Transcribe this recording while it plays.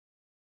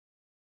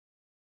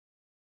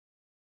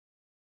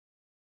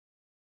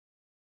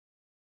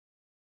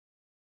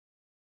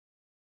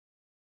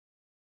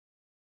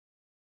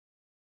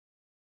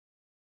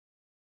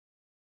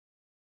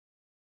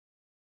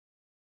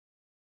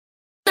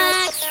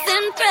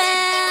and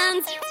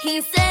Friends.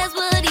 He says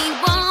what he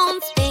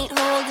wants, ain't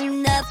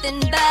holding nothing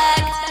back.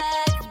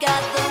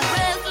 Got the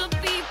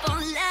recipe for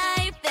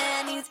life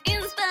and he's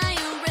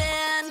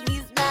inspiring.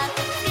 He's not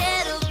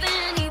scared of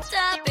any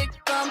topic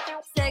from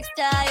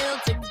textile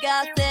to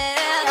gossip.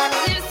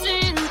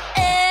 Listen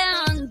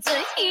and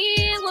to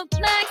hear what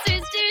Max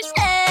is to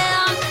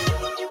share.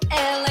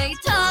 LA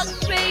Talk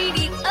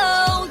Radio,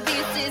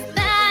 this is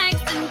Max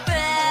and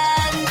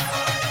Friends.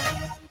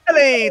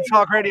 LA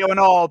Talk Radio and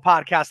all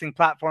podcasting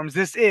platforms.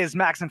 This is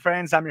Max and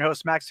Friends. I'm your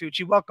host, Max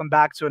Tucci. Welcome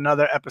back to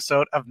another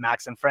episode of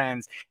Max and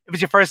Friends. If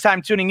it's your first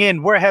time tuning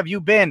in, where have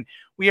you been?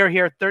 We are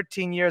here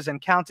 13 years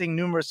and counting,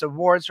 numerous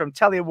awards from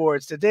Telly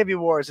Awards to Davey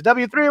Awards to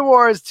W3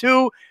 Awards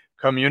to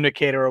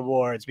Communicator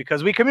Awards,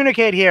 because we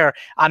communicate here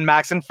on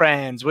Max and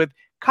Friends with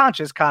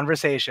conscious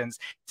conversations.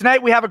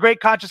 Tonight, we have a great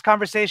conscious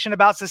conversation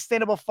about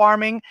sustainable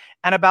farming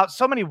and about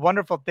so many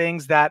wonderful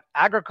things that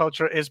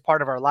agriculture is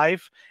part of our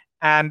life.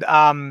 And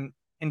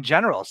in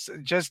general,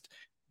 just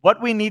what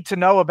we need to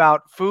know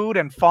about food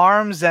and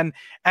farms and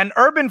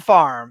urban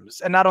farms,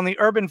 and not only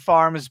urban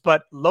farms,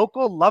 but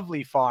local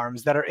lovely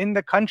farms that are in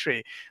the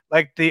country,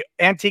 like the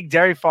antique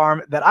dairy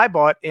farm that I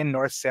bought in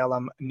North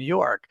Salem, New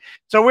York.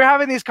 So we're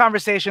having these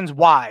conversations.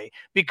 Why?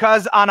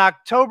 Because on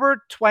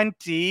October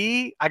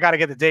 20, I got to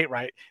get the date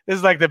right. This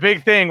is like the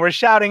big thing. We're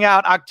shouting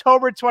out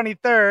October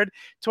 23rd,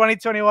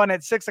 2021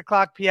 at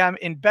 6:00 p.m.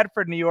 in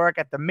Bedford, New York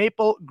at the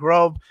Maple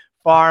Grove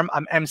Farm.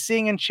 I'm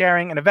emceeing and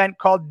chairing an event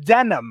called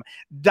Denim,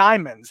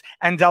 Diamonds,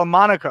 and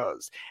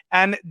Delmonico's.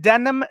 And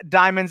Denim,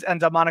 Diamonds, and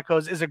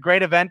Delmonico's is a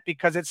great event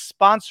because it's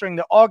sponsoring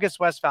the August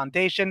West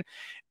Foundation.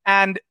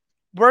 And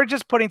we're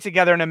just putting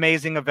together an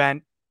amazing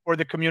event for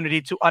the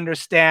community to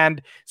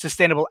understand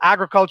sustainable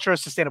agriculture,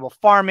 sustainable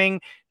farming,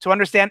 to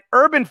understand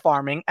urban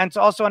farming, and to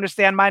also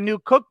understand my new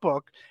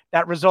cookbook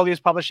that Rizzoli is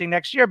publishing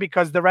next year,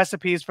 because the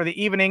recipes for the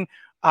evening,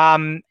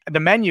 the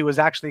menu is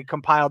actually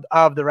compiled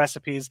of the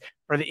recipes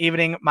for the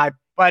evening. My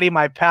buddy,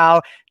 my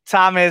pal,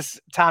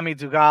 Tommy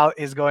Dugal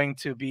is going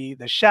to be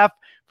the chef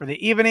for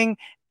the evening,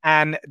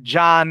 and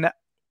John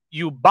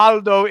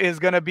Ubaldo is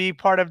going to be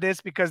part of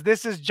this because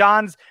this is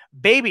John's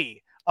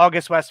baby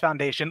August West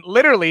Foundation,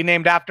 literally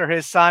named after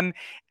his son.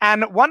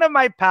 And one of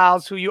my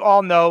pals, who you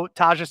all know,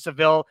 Taja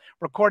Sevelle,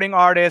 recording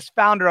artist,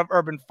 founder of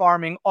Urban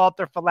Farming,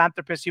 author,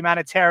 philanthropist,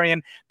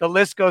 humanitarian, the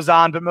list goes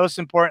on. But most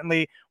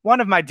importantly,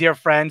 one of my dear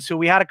friends who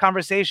we had a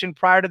conversation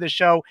prior to the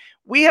show.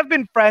 We have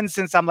been friends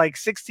since I'm like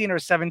 16 or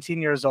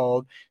 17 years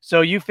old. So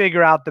you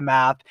figure out the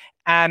math.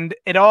 And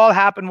it all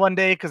happened one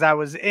day because I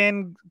was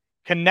in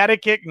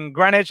Connecticut and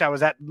Greenwich. I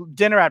was at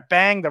dinner at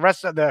Bang. The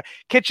rest of the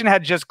kitchen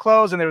had just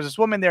closed, and there was this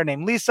woman there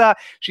named Lisa.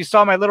 She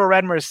saw my little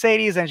red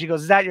Mercedes, and she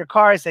goes, "Is that your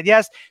car?" I said,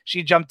 "Yes."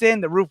 She jumped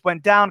in. The roof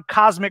went down.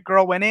 Cosmic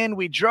Girl went in.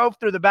 We drove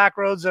through the back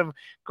roads of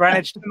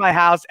Greenwich to my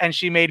house, and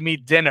she made me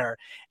dinner.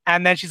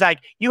 And then she's like,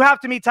 "You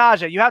have to meet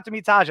Taja. You have to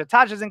meet Taja.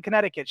 Taja's in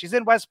Connecticut. She's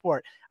in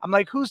Westport." I'm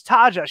like, "Who's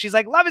Taja?" She's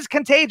like, "Love is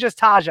contagious,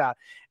 Taja."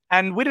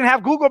 And we didn't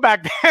have Google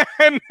back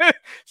then.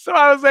 So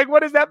I was like,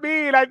 what does that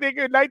mean? I think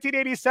in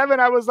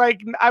 1987, I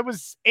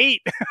was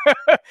 8.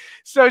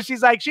 So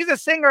she's like, "She's a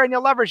singer and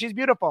you'll love her. She's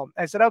beautiful."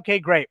 I said, "Okay,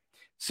 great."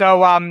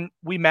 So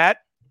we met.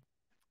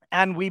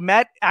 And we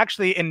met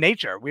actually in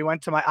nature. We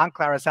went to my Aunt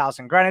Clara's house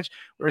in Greenwich.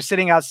 We were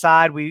sitting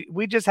outside.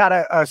 We just had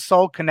a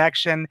soul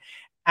connection.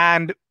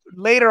 And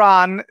later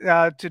on,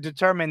 to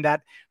determine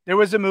that there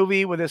was a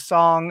movie with a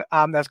song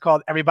that's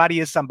called Everybody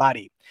is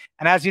Somebody.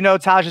 And as you know,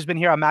 Taja's been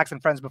here on Max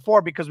and Friends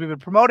before because we've been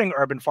promoting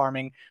urban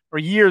farming for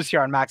years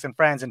here on Max and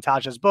Friends and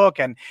Taja's book.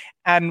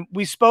 And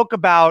we spoke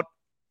about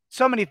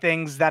so many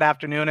things that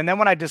afternoon. And then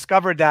when I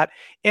discovered that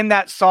in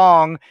that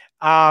song,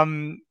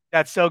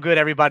 that's so good,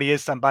 everybody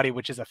is somebody,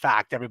 which is a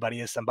fact. Everybody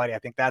is somebody. I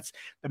think that's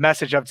the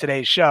message of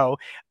today's show.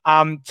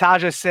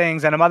 Taja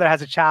sings, and a mother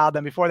has a child,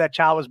 and before that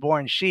child was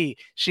born, she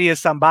is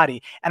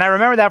somebody. And I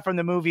remember that from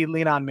the movie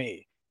Lean on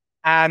Me.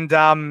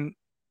 And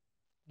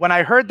when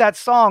I heard that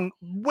song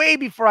way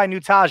before I knew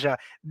Taja,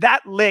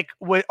 that lick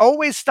was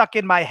always stuck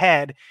in my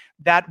head,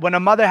 that when a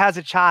mother has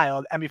a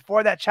child and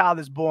before that child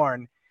is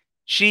born,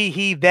 she,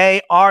 he,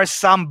 they are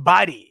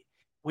somebody.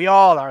 We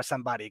all are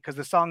somebody, because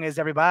the song is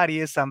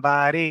Everybody is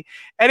Somebody.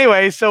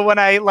 Anyway, so when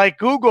I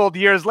Googled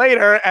years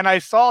later and I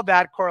saw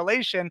that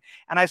correlation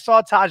and I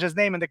saw Taja's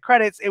name in the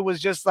credits, it was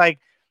just like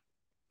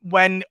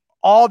when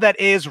all that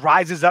is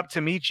rises up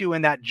to meet you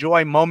in that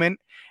joy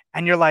moment.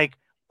 And you're like,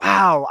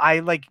 wow,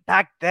 I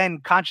back then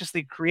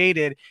consciously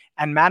created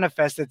and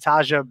manifested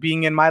Taja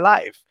being in my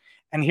life.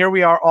 And here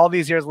we are all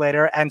these years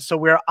later. And so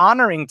we're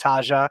honoring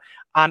Taja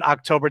on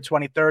October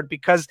 23rd,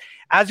 because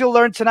as you'll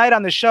learn tonight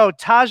on the show,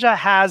 Taja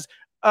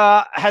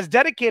has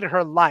dedicated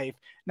her life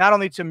not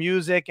only to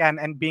music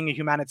and being a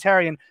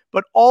humanitarian,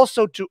 but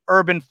also to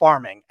urban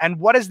farming. And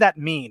what does that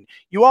mean?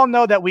 You all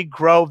know that we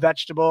grow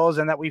vegetables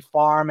and that we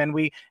farm and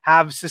we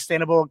have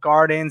sustainable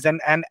gardens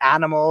and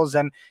animals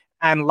and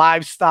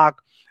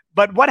livestock.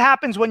 But what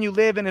happens when you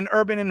live in an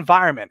urban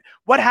environment?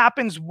 What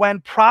happens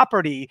when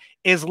property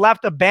is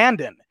left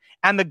abandoned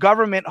and the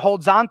government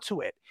holds on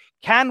to it?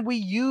 Can we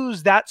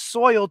use that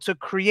soil to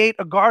create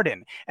a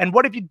garden? And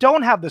what if you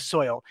don't have the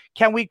soil?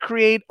 Can we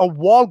create a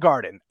wall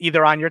garden,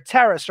 either on your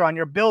terrace or on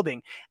your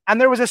building? And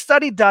there was a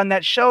study done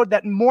that showed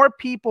that more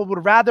people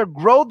would rather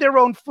grow their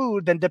own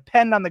food than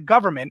depend on the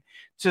government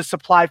to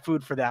supply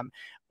food for them.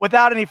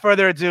 Without any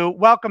further ado,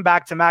 welcome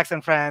back to Max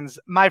and Friends,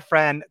 my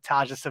friend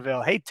Taja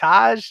Sevelle. Hey,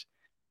 Taj.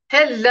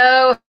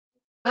 Hello.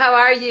 How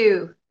are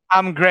you?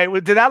 I'm great.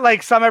 Did that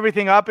like sum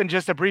everything up in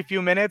just a brief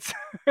few minutes?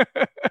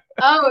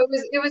 Oh,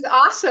 it was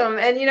awesome.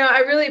 And I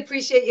really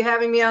appreciate you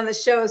having me on the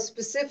show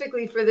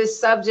specifically for this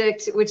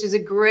subject, which is a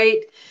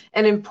great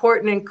and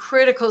important and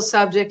critical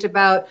subject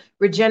about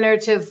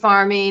regenerative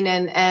farming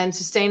and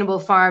sustainable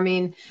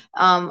farming.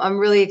 I'm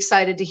really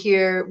excited to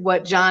hear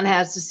what John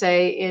has to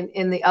say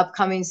in the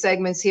upcoming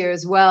segments here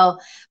as well.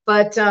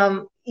 But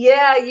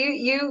yeah,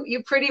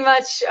 you pretty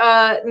much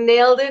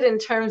nailed it in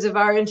terms of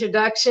our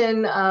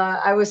introduction.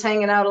 I was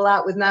hanging out a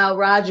lot with Nile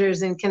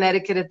Rodgers in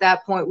Connecticut at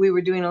that point. We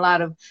were doing a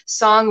lot of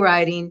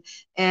songwriting,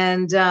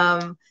 and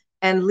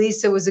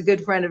Lisa was a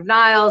good friend of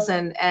Nile's,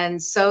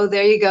 and so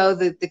there you go.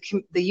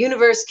 The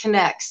universe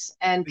connects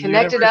and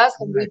connected us,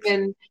 and we've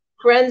been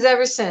friends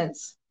ever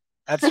since.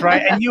 That's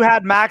right. And you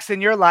had Max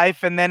in your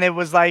life, and then it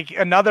was like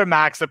another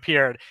Max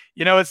appeared.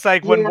 It's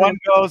like when one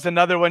goes,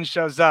 another one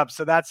shows up.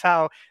 So that's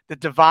how the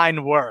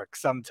divine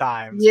works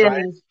sometimes,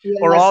 right? Yes,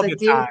 or all the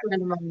time.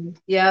 Friend of mine.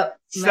 Yep.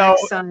 So,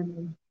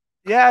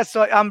 yeah,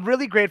 so I'm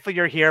really grateful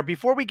you're here.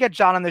 Before we get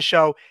John on the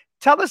show,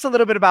 tell us a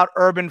little bit about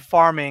urban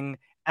farming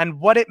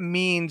and what it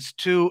means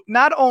to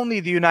not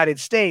only the United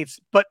States,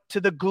 but to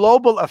the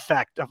global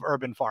effect of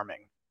urban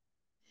farming.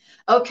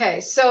 Okay,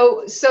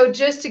 so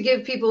just to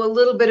give people a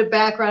little bit of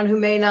background who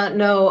may not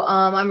know,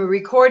 I'm a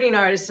recording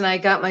artist, and I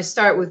got my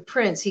start with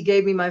Prince. He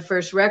gave me my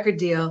first record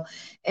deal,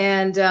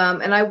 and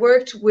I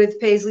worked with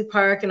Paisley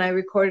Park, and I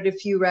recorded a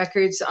few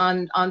records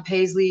on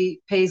Paisley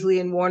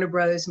and Warner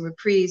Brothers and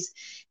Reprise.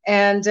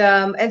 And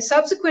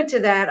subsequent to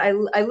that,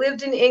 I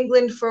lived in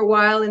England for a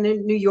while and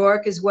in New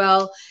York as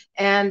well,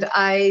 and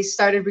I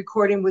started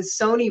recording with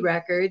Sony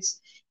Records.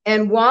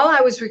 And while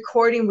I was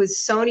recording with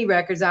Sony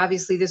Records,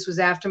 obviously this was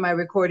after my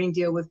recording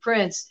deal with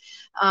Prince,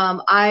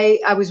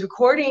 I was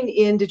recording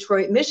in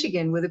Detroit,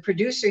 Michigan with a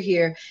producer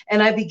here,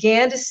 and I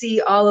began to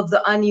see all of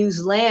the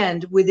unused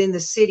land within the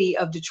city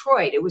of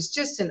Detroit. It was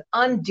just an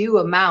undue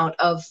amount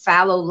of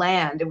fallow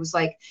land. It was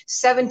like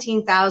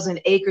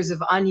 17,000 acres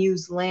of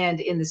unused land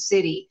in the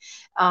city.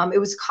 It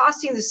was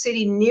costing the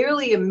city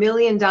nearly $1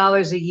 million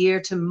a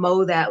year to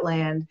mow that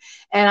land.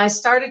 And I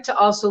started to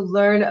also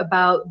learn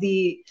about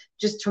the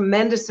just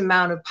tremendous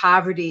amount of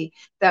poverty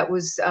that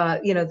was,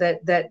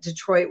 that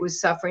Detroit was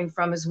suffering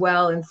from as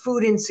well, and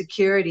food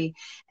insecurity.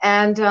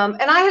 And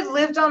I had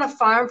lived on a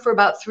farm for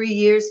about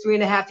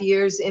 3.5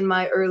 years in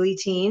my early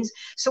teens.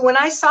 So when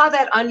I saw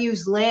that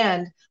unused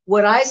land,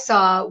 what I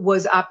saw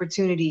was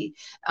opportunity.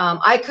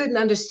 I couldn't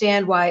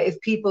understand why, if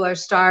people are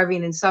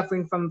starving and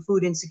suffering from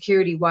food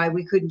insecurity, why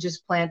we couldn't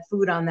just plant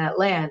food on that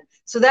land.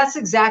 So that's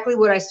exactly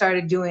what I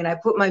started doing. I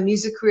put my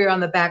music career on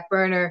the back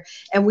burner,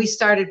 and we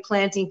started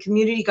planting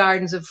community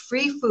gardens of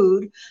free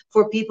food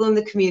for people in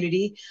the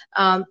community.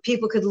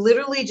 People could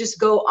literally just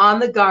go on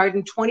the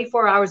garden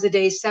 24 hours a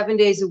day, 7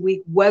 days a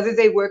week, whether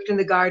they worked in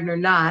the garden or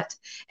not,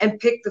 and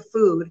pick the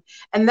food.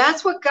 And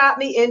that's what got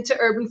me into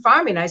urban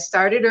farming. I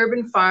started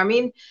urban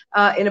farming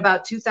in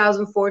about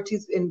 2004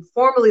 and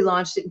formally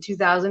launched it in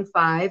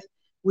 2005.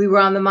 We were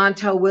on the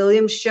Montel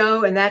Williams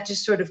show, and that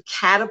just sort of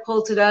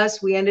catapulted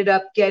us. We ended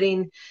up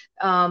getting,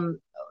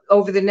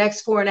 over the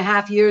next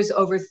 4.5 years,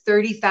 over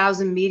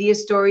 30,000 media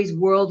stories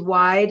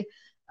worldwide.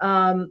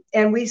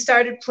 And we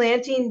started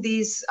planting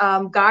these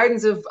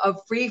gardens of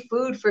free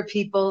food for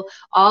people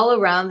all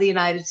around the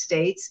United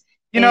States.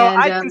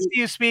 I can see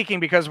you speaking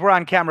because we're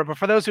on camera, but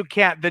for those who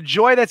can't, the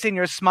joy that's in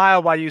your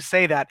smile while you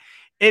say that,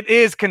 it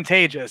is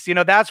contagious.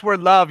 That's where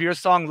your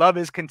song Love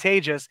is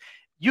Contagious.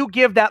 You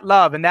give that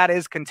love, and that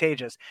is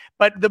contagious.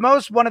 But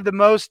one of the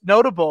most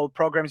notable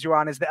programs you were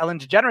on is the Ellen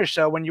DeGeneres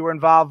show, when you were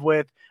involved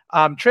with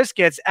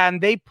Triscuits,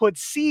 and they put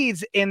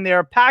seeds in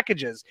their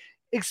packages.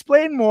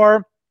 Explain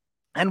more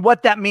and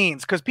what that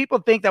means, because people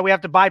think that we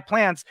have to buy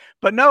plants,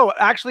 but no,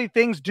 actually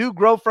things do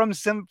grow from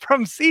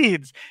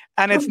seeds,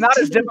 and it's not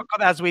as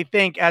difficult as we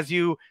think, as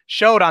you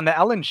showed on the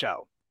Ellen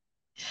show.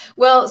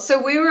 Well,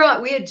 so we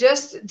had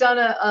just done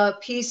a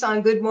piece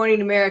on Good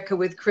Morning America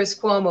with Chris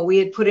Cuomo. We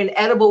had put an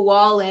edible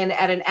wall in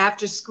at an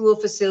after-school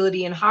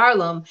facility in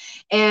Harlem,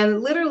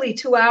 and literally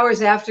 2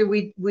 hours after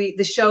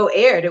the show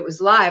aired, it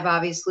was live,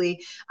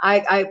 obviously,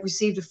 I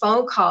received a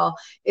phone call.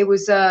 It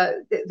was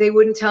they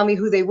wouldn't tell me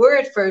who they were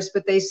at first,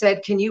 but they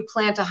said, "Can you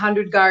plant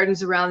 100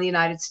 gardens around the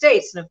United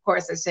States?" And of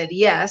course, I said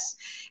yes.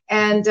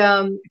 And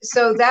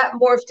so that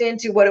morphed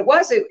into what it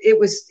was.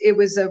 It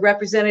was a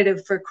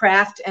representative for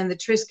Kraft and the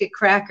Triscuit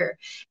cracker.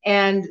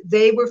 And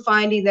they were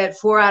finding that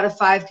 4 out of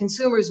 5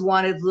 consumers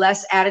wanted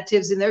less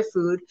additives in their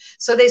food.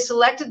 So they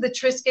selected the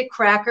Triscuit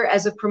cracker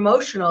as a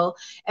promotional.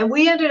 And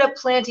we ended up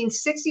planting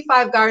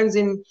 65 gardens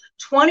in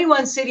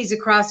 21 cities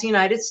across the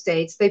United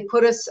States. They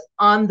put us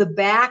on the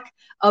back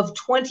of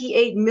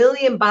 28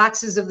 million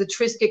boxes of the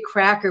Triscuit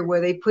cracker,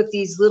 where they put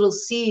these little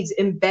seeds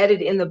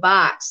embedded in the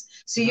box.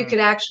 So you could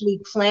actually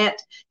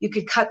you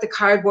could cut the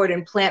cardboard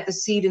and plant the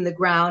seed in the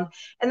ground.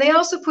 And they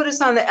also put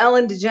us on the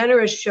Ellen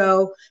DeGeneres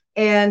show.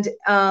 And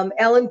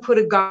Ellen put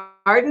a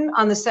garden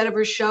on the set of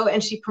her show,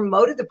 and she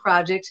promoted the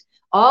project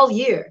all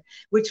year,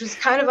 which was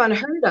kind of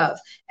unheard of.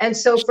 And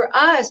so for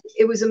us,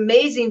 it was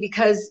amazing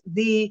because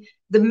the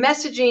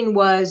messaging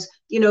was,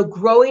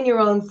 growing your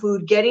own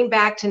food, getting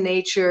back to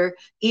nature,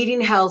 eating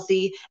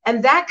healthy.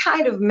 And that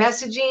kind of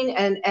messaging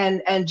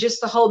and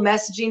just the whole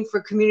messaging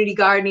for community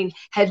gardening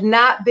had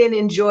not been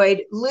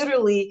enjoyed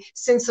literally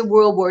since the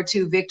World War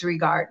II Victory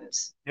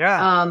Gardens.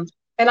 Yeah.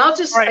 And I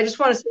just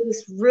want to say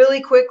this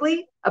really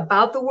quickly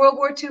about the World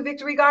War II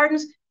Victory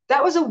Gardens.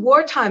 That was a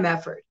wartime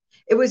effort.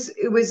 It was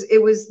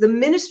the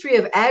Ministry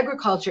of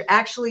Agriculture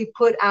actually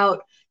put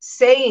out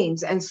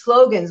sayings and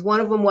slogans. One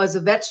of them was a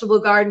vegetable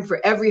garden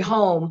for every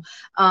home,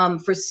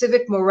 for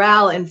civic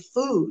morale and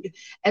food.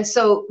 And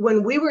so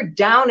when we were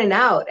down and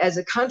out as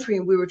a country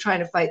and we were trying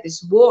to fight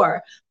this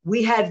war,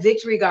 we had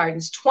victory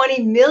gardens.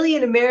 20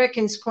 million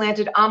Americans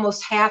planted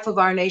almost half of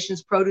our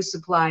nation's produce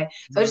supply.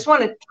 So I just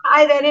want to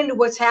tie that into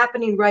what's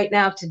happening right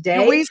now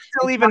today. Do we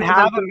still even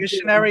have a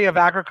missionary of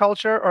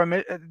agriculture, or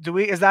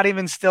is that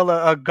even still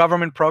a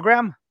government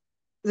program?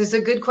 This is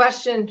a good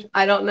question.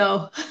 I don't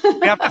know.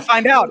 We have to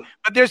find out.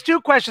 But there's two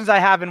questions I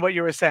have in what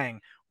you were saying.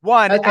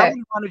 One,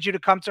 Ellen wanted you to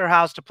come to her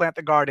house to plant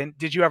the garden.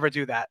 Did you ever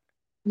do that?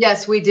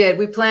 Yes, we did.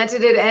 We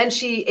planted it, and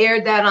she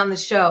aired that on the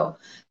show.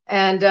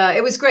 And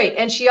it was great.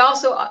 And she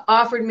also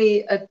offered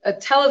me a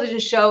television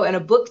show and a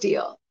book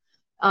deal.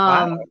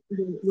 When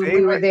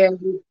we were there.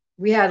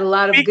 We had a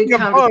lot of good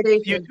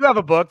conversations. You do have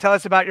a book. Tell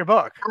us about your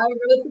book. I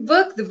wrote the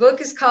book. The book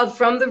is called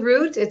From the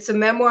Root. It's a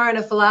memoir and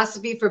a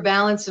philosophy for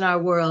balance in our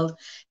world.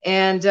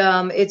 And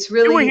it's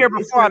really— You were here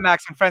before on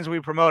Max and Friends.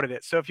 We promoted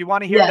it. So if you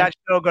want to hear that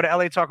show, go to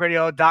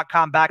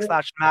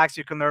latalkradio.com/Max.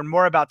 You can learn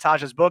more about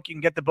Taja's book. You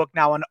can get the book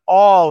now in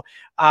all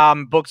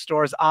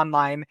bookstores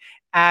online.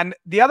 And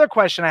the other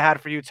question I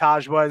had for you,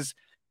 Taj, was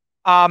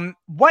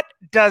what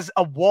does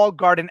a wall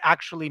garden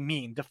actually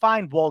mean?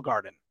 Define wall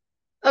garden.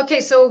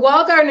 Okay, so a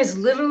wall garden is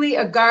literally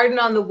a garden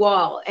on the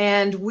wall.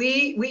 And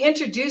we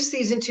introduced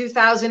these in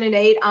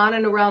 2008 on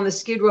and around the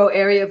Skid Row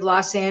area of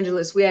Los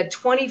Angeles. We had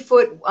 20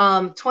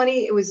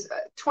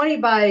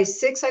 by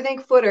 6, I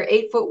think, foot or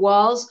 8 foot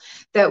walls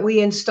that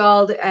we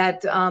installed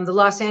at the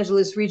Los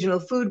Angeles Regional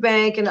Food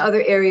Bank and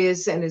other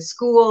areas, and a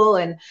school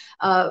and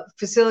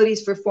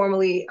facilities for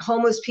formerly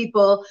homeless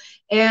people.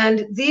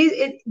 And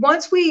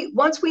once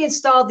we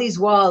installed these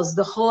walls,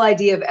 the whole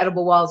idea of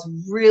edible walls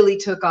really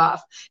took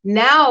off.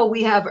 Now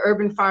we have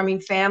Urban Farming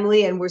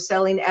Family, and we're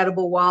selling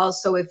edible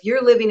walls. So if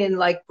you're living in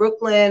like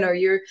Brooklyn, or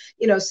you're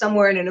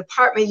somewhere in an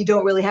apartment, you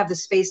don't really have the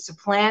space to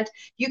plant,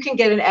 you can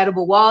get an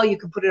edible wall. You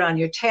can put it on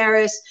your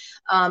terrace.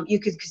 You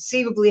could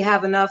conceivably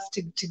have enough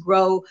to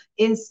grow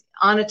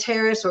on a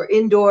terrace or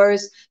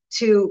indoors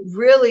to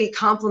really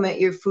complement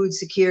your food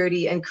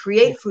security and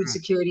create food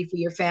security for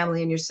your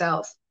family and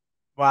yourself.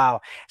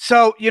 Wow.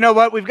 So you know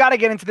what? We've got to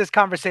get into this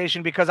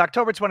conversation because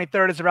October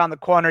 23rd is around the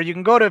corner. You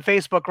can go to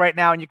Facebook right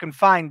now and you can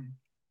find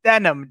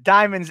Denim,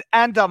 Diamonds,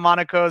 and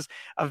Delmonico's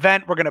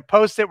event. We're going to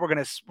post it. We're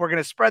going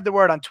to spread the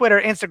word on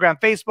Twitter, Instagram,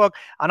 Facebook,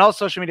 on all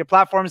social media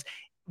platforms.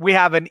 We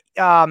have an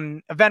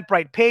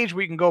Eventbrite page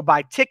where you can go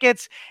buy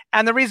tickets.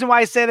 And the reason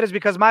why I say that is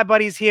because my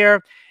buddy's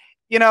here,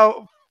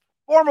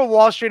 former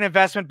Wall Street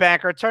investment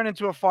banker turned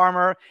into a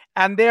farmer.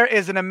 And there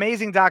is an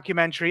amazing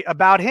documentary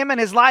about him and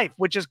his life,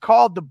 which is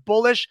called The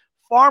Bullish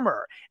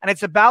Farmer. And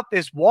it's about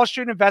this Wall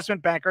Street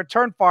investment banker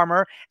turned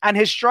farmer and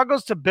his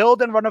struggles to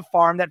build and run a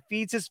farm that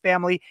feeds his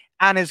family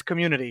and his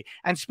community.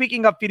 And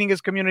speaking of feeding his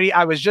community,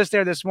 I was just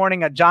there this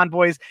morning at John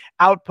Boy's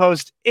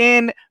Outpost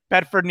in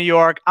Bedford, New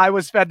York. I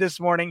was fed this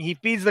morning. He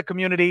feeds the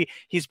community.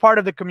 He's part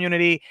of the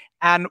community.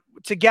 And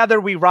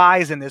together we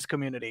rise in this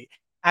community.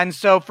 And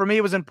so for me,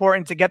 it was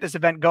important to get this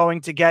event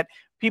going, to get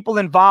people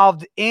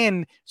involved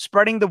in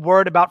spreading the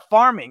word about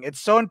farming.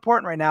 It's so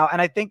important right now. And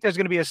I think there's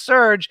going to be a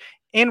surge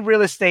in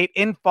real estate,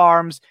 in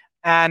farms.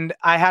 And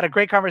I had a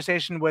great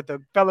conversation with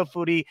a fellow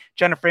foodie,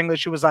 Jennifer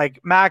English, who was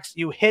like, Max,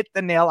 you hit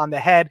the nail on the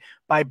head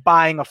by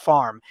buying a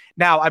farm.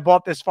 Now, I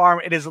bought this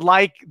farm. It is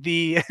like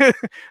the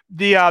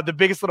the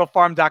Biggest Little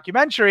Farm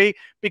documentary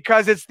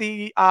because it's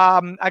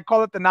I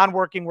call it the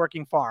non-working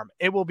working farm.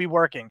 It will be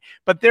working.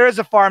 But there is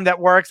a farm that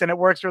works, and it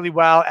works really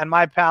well. And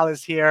my pal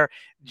is here,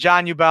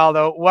 John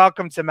Ubaldo.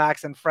 Welcome to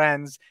Max and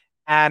Friends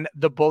and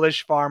the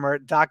Bullish Farmer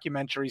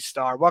documentary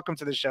star. Welcome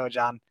to the show,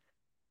 John.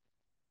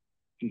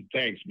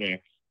 Thanks, man.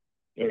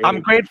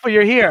 I'm grateful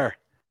you're here.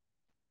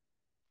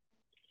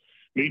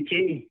 Me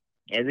too.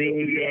 I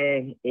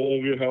really, all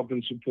of your help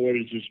and support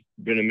has just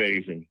been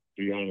amazing,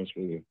 to be honest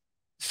with you.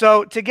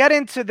 So to get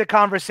into the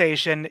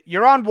conversation,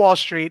 you're on Wall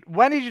Street.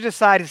 When did you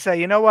decide to say,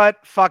 you know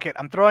what, fuck it,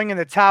 I'm throwing in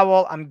the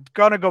towel. I'm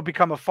going to go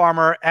become a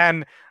farmer,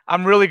 and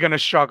I'm really going to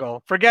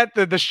struggle. Forget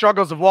the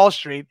struggles of Wall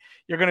Street.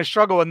 You're going to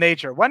struggle with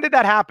nature. When did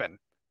that happen?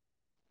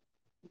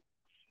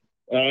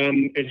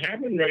 It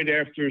happened right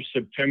after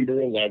September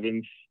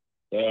 11th.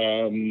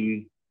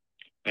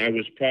 I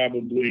was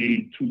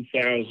probably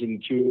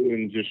 2002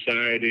 and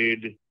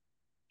decided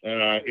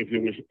if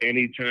there was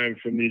any time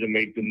for me to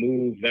make the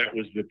move, that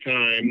was the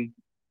time.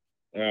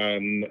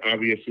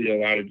 Obviously, a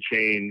lot had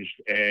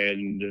changed,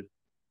 and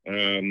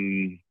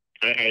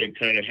I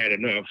kind of had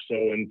enough. So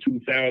in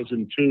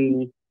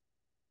 2002,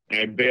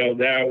 I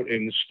bailed out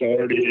and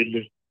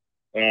started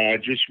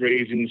just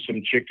raising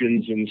some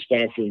chickens and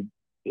stuff of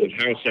the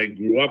house I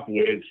grew up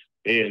with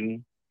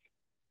in,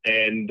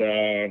 and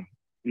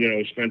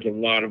spent a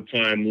lot of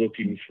time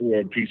looking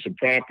for a piece of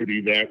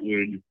property that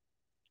would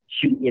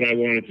suit what I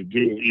wanted to do,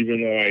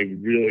 even though I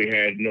really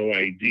had no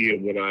idea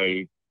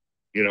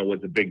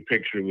what the big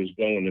picture was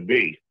going to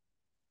be.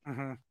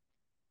 Mm-hmm.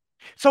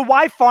 So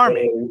why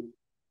farming?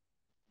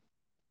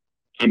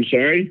 So, I'm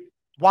sorry?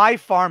 Why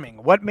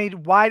farming?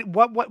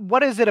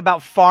 What is it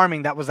about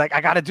farming that was like,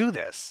 I got to do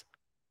this?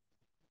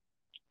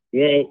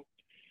 Well,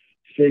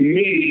 for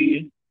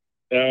me,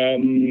 I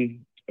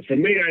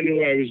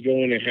knew I was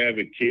going to have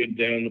a kid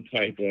down the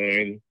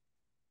pipeline.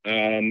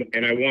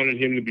 And I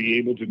wanted him to be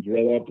able to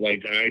grow up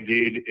like I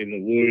did in the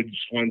woods,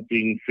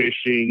 hunting,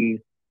 fishing,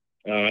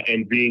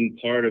 and being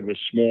part of a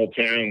small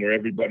town where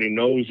everybody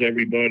knows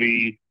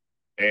everybody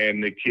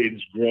and the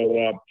kids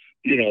grow up,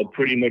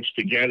 pretty much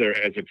together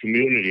as a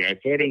community. I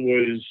thought it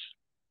was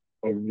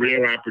a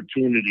rare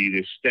opportunity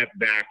to step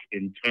back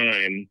in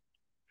time.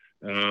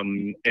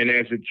 And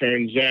as it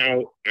turns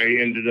out, I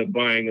ended up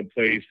buying a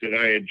place that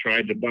I had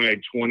tried to buy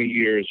 20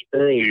 years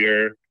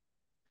earlier.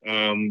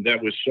 That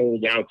was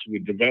sold out to a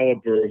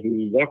developer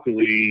who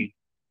luckily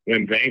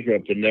went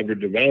bankrupt and never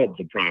developed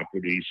the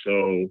property.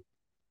 So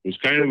it was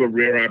kind of a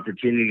rare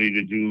opportunity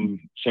to do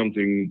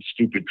something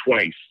stupid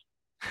twice.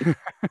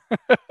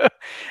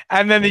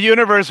 And then the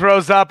universe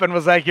rose up and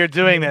was like, you're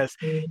doing this.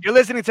 You're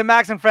listening to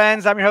Max and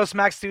Friends. I'm your host,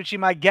 Max Tucci.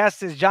 My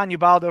guest is John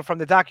Ubaldo from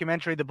the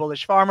documentary The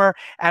Bullish Farmer.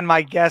 And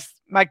my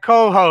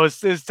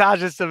co-host is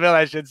Taja Sevelle,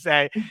 I should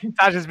say.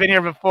 Taja's been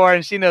here before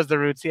and she knows the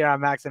roots here on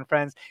Max and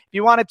Friends. If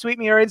you want to tweet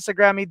me or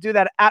Instagram me, do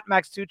that at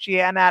Max Tucci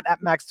and at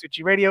Max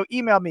Tucci Radio.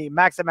 Email me,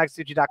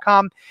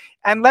 max@maxtucci.com.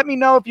 And let me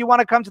know if you want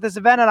to come to this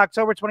event on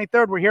October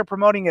 23rd. We're here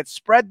promoting it.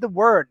 Spread the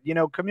word.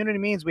 Community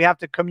means we have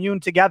to commune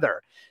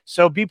together.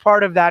 So be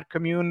part of that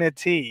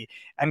community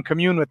and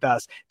commune with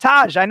us.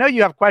 Taj, I know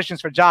you have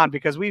questions for John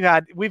because we've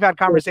had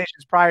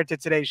conversations prior to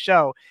today's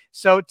show.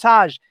 So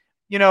Taj,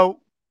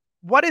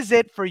 what is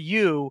it for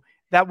you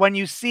that when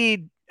you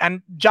see,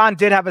 and John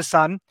did have a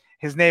son,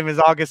 his name is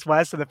August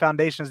West, so the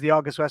foundation is the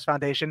August West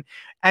Foundation.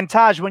 And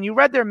Taj, when you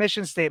read their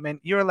mission statement,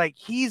 you're like,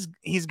 he's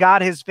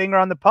got his finger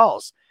on the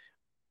pulse.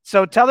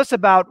 So tell us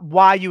about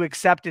why you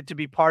accepted to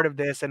be part of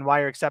this and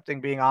why you're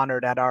accepting being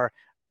honored at our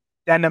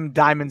Denim,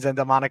 Diamonds, and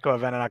Delmonico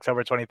event on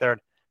October 23rd.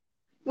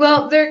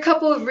 Well, there are a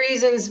couple of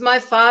reasons. My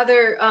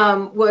father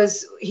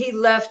he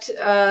left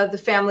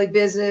the family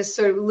business,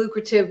 sort of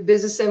lucrative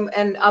business,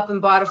 and up and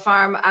bought a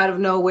farm out of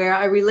nowhere.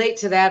 I relate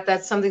to that.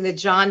 That's something that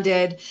John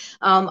did.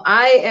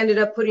 I ended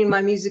up putting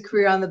my music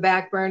career on the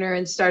back burner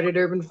and started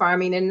urban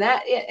farming. And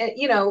that,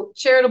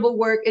 charitable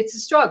work, it's a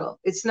struggle.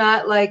 It's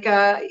not like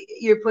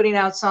you're putting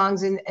out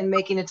songs and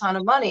making a ton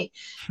of money.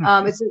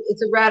 It's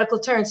a radical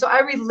turn. So I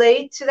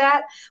relate to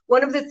that.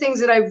 One of the things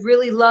that I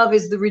really love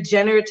is the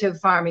regenerative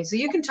farming. So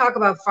you can talk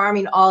about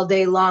farming all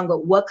day long,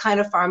 but what kind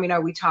of farming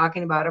are we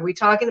talking about? Are we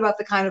talking about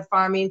the kind of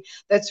farming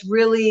that's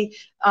really,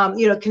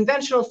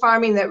 conventional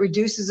farming that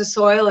reduces the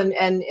soil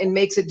and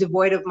makes it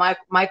devoid of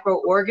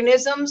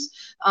microorganisms,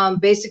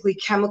 basically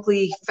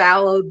chemically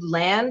fallowed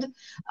land,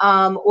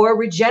 or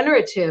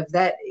regenerative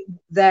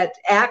that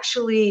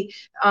actually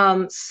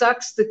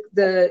sucks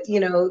the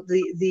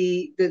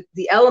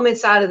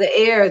elements out of the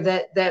air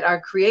that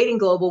are creating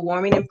global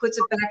warming and puts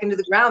it back into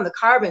the ground, the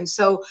carbon.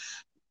 So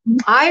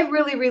I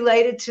really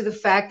related to the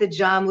fact that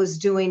John was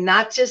doing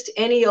not just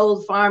any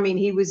old farming,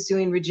 he was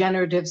doing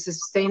regenerative,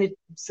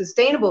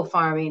 sustainable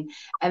farming.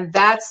 And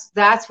that's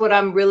what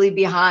I'm really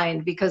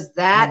behind, because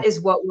that is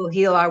what will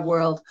heal our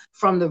world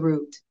from the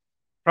root.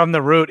 From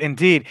the root,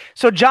 indeed.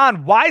 So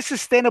John, why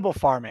sustainable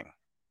farming?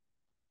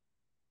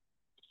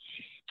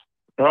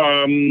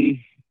 Well,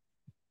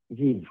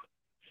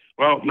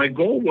 my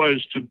goal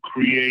was to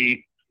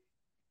create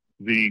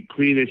the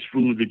cleanest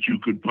food that you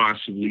could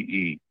possibly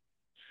eat.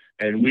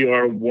 And we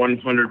are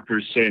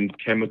 100%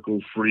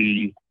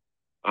 chemical-free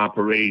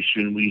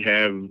operation. We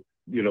have,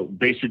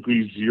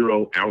 basically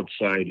zero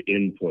outside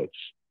inputs.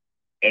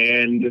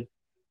 And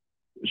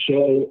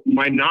so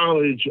my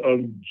knowledge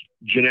of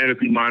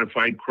genetically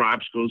modified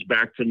crops goes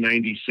back to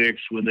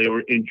 96 when they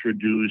were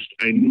introduced.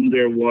 I knew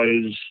there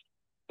was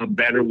a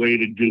better way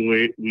to do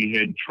it. We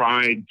had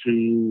tried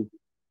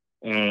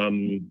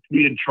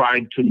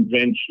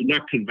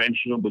not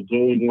conventional, but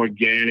going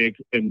organic,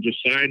 and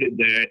decided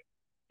that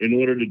in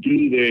order to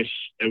do this,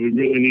 and we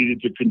really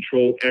needed to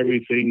control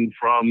everything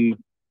from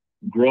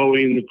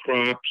growing the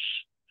crops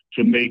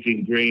to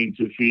making grain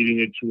to feeding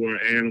it to our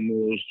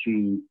animals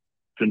to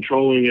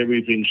controlling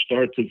everything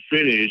start to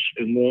finish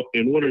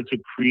in order to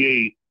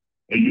create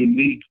a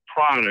unique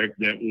product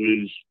that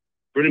was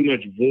pretty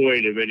much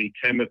void of any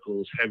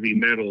chemicals, heavy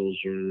metals,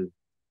 or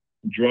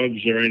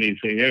drugs or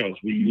anything else.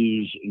 We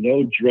use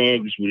no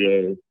drugs. We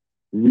are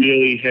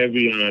really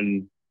heavy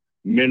on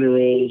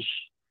minerals,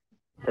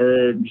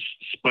 herbs,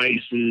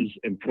 spices,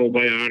 and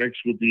probiotics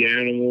with the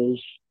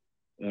animals.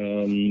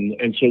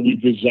 And so we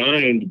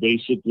designed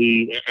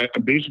I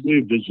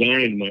basically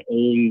designed my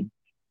own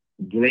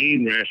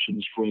grain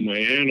rations for my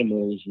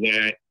animals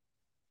that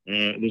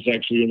there's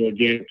actually an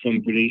organic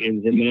company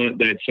in Vermont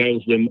that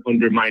sells them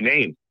under my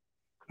name.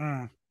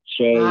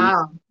 So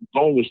the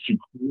goal was to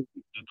create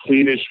the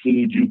cleanest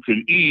food you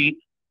could eat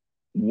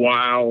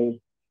while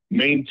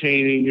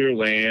maintaining your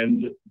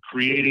land,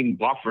 creating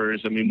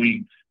buffers. I mean,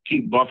 we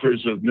keep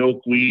buffers of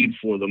milkweed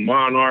for the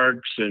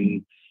monarchs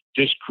and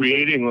just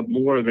creating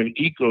more of an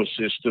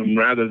ecosystem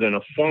rather than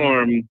a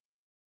farm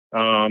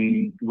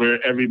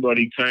where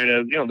everybody kind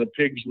of, the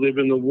pigs live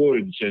in the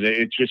woods, and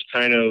it's just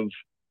kind of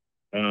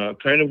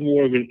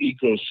more of an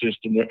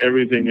ecosystem where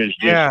everything is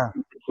just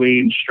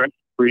clean,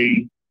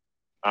 stress-free,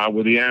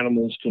 where the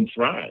animals can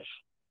thrive.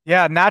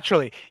 Yeah,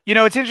 naturally.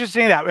 It's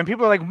interesting that when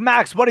people are like,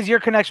 Max, what is your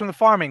connection with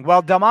farming?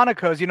 Well,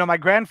 Delmonico's, my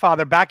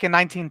grandfather back in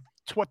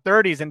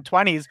 1930s and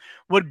 20s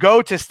would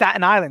go to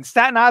Staten Island.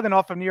 Staten Island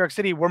off of New York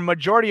City were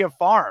majority of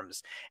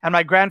farms. And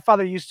my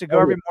grandfather used to go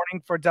every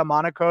morning for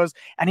Delmonico's,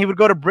 and he would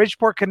go to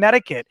Bridgeport,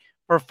 Connecticut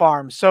for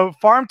farms. So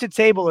farm to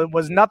table, it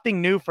was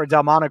nothing new for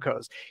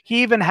Delmonico's.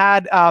 He even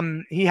had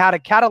a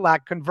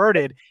Cadillac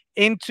converted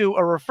into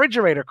a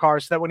refrigerator car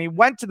so that when he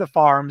went to the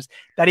farms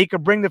that he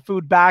could bring the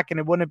food back and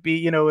it wouldn't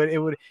be,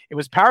 it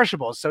was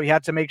perishable. So he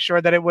had to make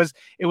sure that it was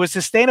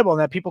sustainable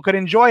and that people could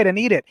enjoy it and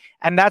eat it.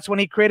 And that's when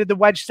he created the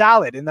wedge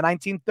salad in the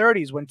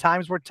 1930s when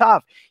times were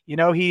tough.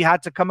 He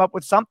had to come up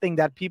with something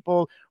that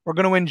people were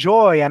going to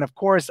enjoy. And of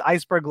course,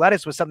 iceberg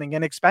lettuce was something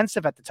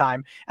inexpensive at the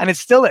time, and it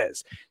still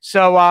is.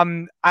 So,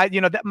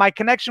 my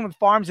connection with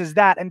farms is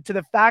that, and to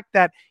the fact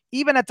that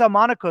even at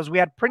Delmonico's, we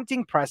had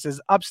printing presses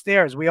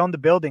upstairs. We owned the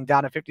building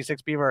down at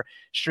 56 Beaver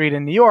Street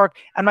in New York.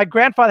 And my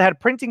grandfather had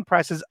printing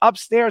presses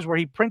upstairs where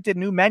he printed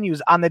new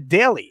menus on the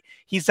daily.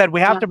 He said, we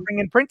have to bring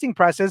in printing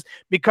presses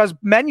because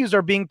menus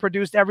are being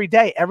produced every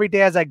day. Every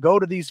day as I go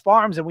to these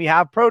farms and we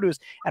have produce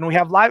and we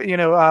have live,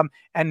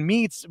 and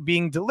meats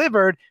being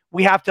delivered,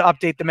 we have to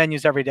update the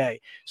menus every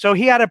day. So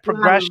he had a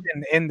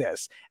progression in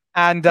this.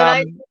 And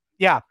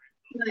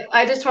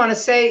I just want to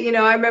say,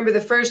 I remember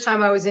the first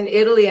time I was in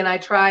Italy and I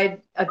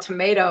tried a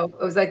tomato.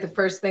 It was like the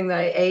first thing that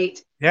I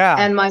ate. Yeah.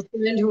 And my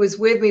friend who was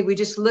with me, we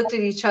just looked at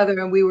each other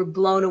and we were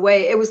blown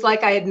away. It was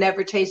like I had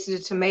never tasted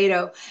a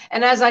tomato.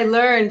 And as I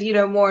learned,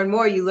 more and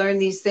more, you learn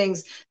these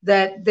things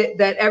that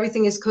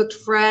everything is cooked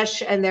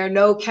fresh and there are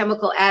no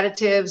chemical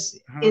additives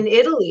in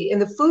Italy.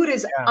 And the food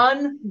is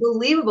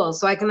unbelievable.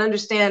 So I can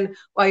understand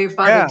why your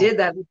father did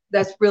that.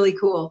 That's really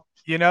cool.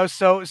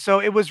 So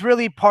it was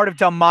really part of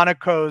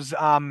Delmonico's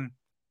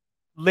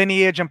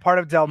lineage and part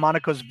of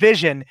Delmonico's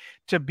vision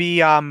to be,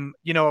 to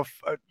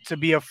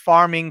be a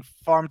farm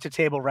to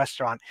table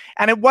restaurant.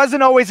 And it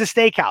wasn't always a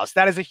steakhouse.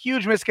 That is a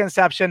huge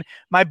misconception.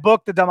 My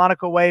book, The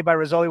Delmonico Way by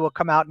Rizzoli, will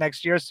come out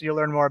next year, so you'll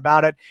learn more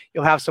about it.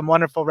 You'll have some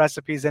wonderful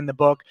recipes in the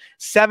book,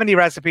 70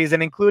 recipes,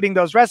 and including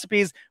those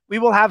recipes, we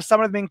will have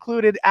some of them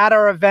included at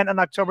our event on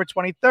October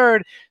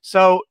 23rd.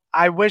 So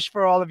I wish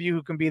for all of you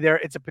who can be there.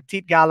 It's a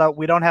petite gala.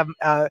 We don't have,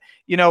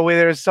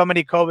 there's so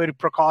many COVID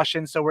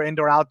precautions. So we're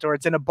indoor, outdoor.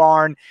 It's in a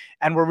barn,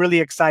 and we're really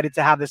excited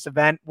to have this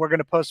event. We're going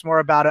to post more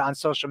about it on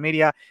social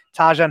media.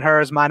 Taja and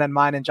hers, mine and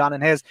mine, and John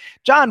and his.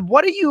 John,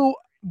 what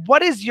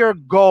is your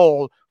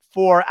goal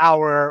for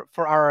our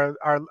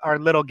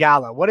little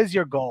gala? What is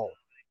your goal?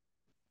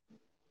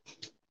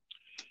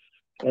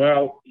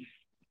 Well,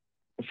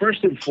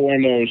 first and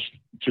foremost,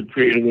 to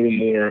create a little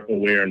more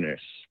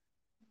awareness.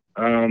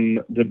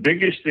 The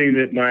biggest thing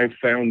that my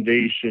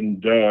foundation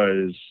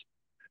does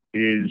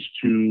is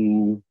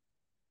to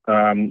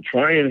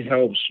try and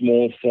help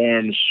small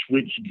farms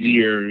switch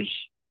gears,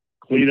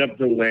 clean up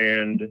the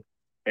land,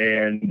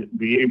 and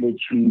be able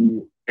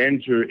to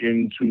enter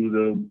into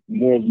the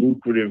more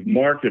lucrative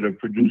market of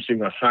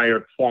producing a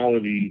higher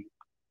quality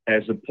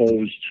as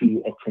opposed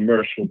to a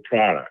commercial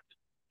product.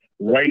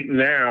 Right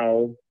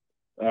now,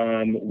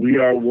 I'm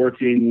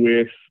working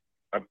with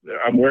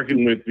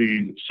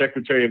the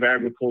Secretary of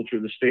Agriculture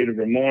of the state of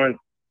Vermont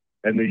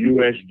and the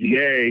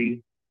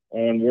USDA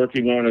on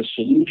working on a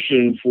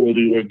solution for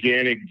the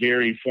organic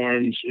dairy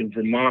farms in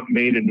Vermont,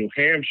 Maine, and New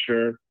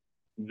Hampshire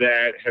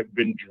that have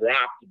been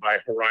dropped by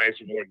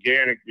Horizon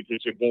Organic because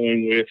they're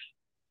going with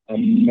a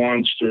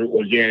monster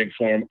organic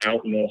farm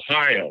out in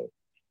Ohio.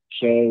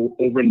 So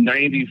over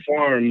 90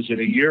 farms in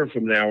a year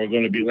from now are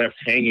going to be left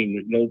hanging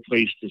with no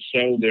place to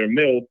sell their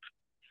milk.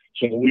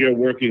 So we are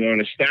working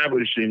on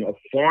establishing a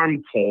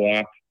farm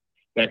co-op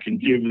that can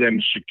give them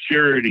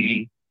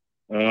security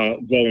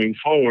going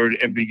forward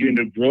and begin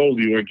to grow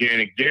the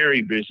organic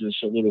dairy business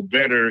a little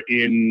better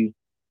in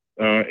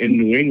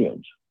New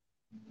England.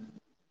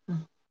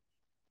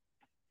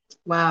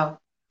 Wow.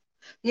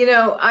 You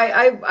know,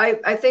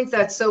 I think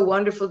that's so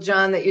wonderful,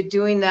 John, that you're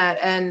doing that.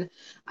 And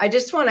I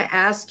just want to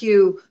ask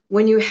you,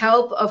 when you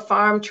help a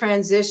farm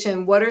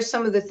transition, what are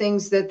some of the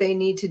things that they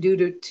need to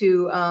do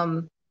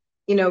to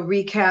you know,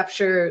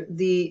 recapture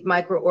the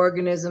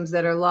microorganisms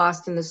that are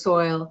lost in the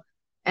soil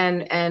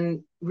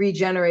and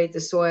regenerate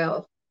the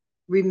soil,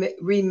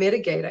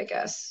 remitigate, I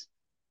guess.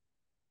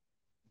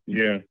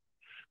 Yeah.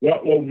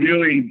 Well,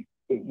 really,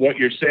 what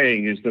you're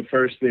saying is the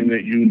first thing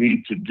that you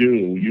need to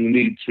do. You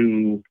need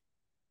to,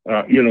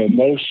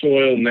 most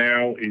soil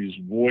now is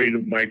void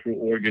of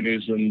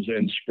microorganisms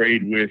and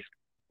sprayed with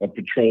a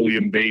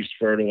petroleum-based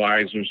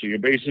fertilizer. So you're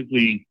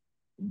basically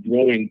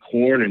growing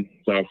corn and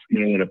stuff,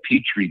 in a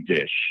petri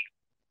dish.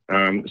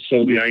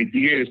 So the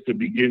idea is to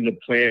begin to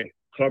plant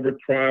cover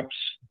crops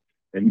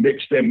and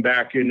mix them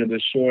back into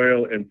the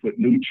soil and put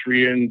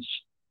nutrients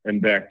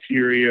and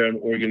bacteria and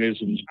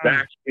organisms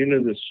back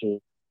into the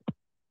soil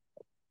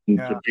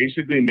to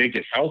basically make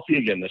it healthy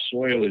again. The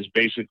soil is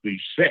basically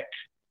sick.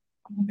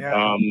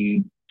 Yeah.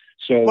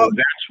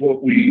 That's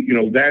what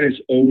that is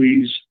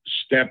always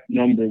step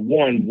number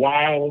one,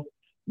 while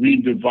we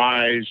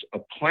devise a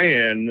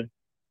plan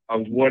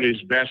of what is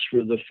best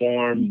for the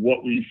farm,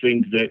 what we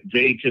think that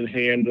they can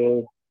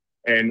handle.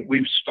 And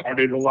we've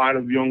started a lot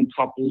of young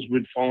couples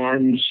with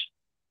farms,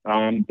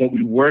 but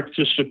we work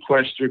to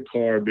sequester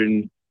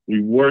carbon.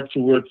 We work to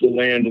work the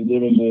land a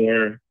little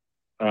more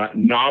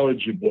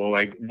knowledgeable.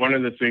 Like, one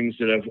of the things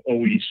that I've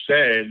always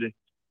said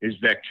is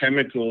that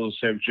chemicals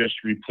have just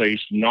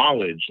replaced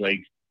knowledge.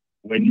 Like,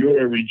 when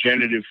you're a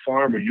regenerative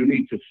farmer, you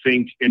need to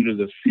think into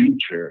the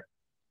future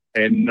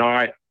and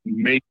not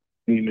make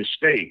any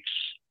mistakes.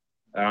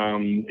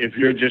 If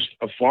you're just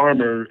a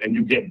farmer and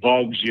you get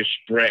bugs, you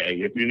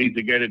spray. If you need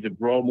to get it to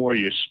grow more,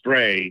 you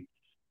spray.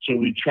 So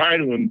we try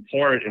to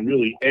impart and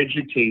really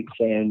educate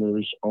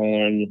farmers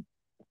on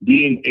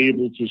being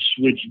able to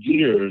switch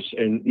gears.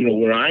 And,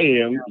 where I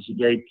am is a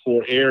very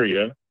poor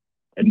area,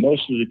 and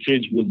most of the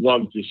kids would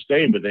love to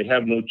stay, but they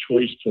have no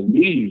choice to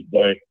leave.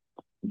 But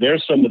they're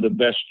some of the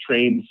best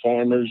trained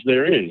farmers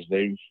there is.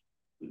 They've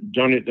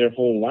done it their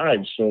whole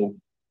lives. So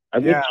I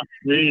look to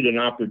create an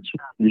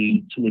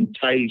opportunity to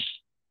entice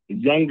the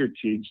younger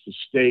kids to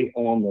stay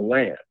on the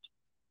land.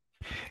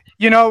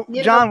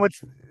 John,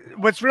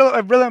 what's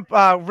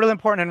really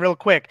important and real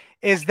quick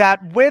is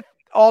that with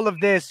all of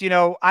this,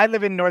 I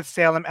live in North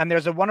Salem, and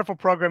there's a wonderful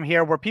program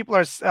here where people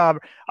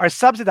are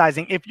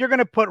subsidizing. If you're going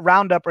to put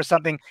Roundup or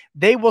something,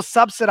 they will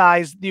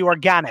subsidize the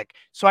organic.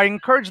 So I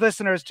encourage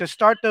listeners to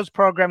start those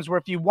programs where,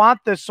 if you want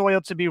the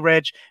soil to be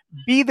rich,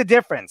 be the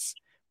difference,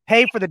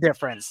 pay for the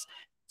difference.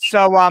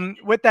 So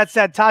with that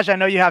said, Taja, I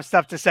know you have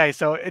stuff to say,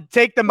 so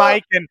take the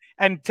mic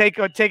and take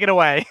it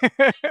away.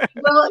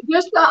 Well,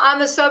 just on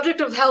the subject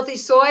of healthy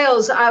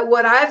soils,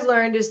 what I've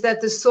learned is that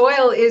the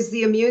soil is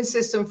the immune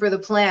system for the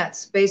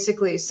plants,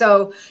 basically.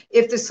 So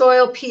if the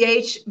soil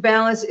pH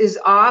balance is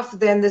off,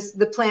 then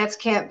the plants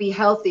can't be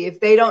healthy.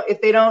 If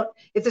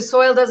the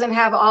soil doesn't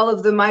have all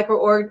of the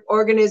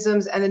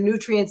microorganisms and the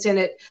nutrients in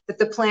it that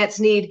the plants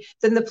need,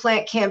 then the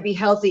plant can't be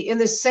healthy. In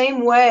the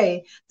same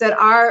way that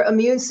our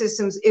immune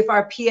systems, if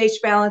our pH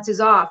balance is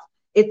off,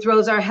 it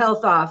throws our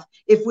health off.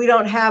 If we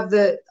don't have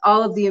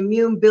all of the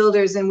immune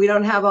builders and we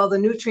don't have all the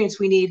nutrients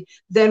we need,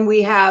 then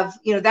we have,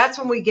 that's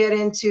when we get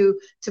into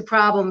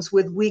problems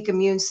with weak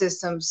immune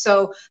systems.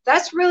 So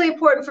that's really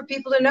important for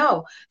people to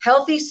know.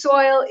 Healthy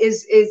soil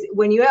is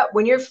when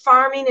you're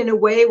farming in a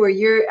way where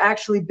you're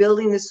actually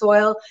building the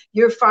soil,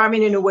 you're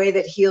farming in a way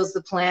that heals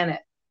the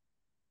planet.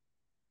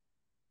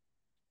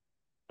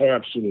 Oh,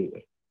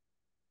 absolutely.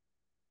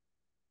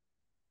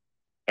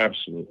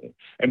 Absolutely.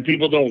 And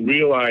people don't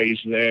realize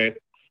that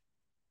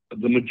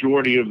the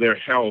majority of their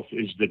health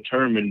is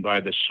determined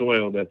by the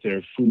soil that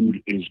their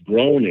food is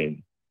grown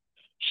in.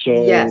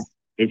 So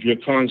if you're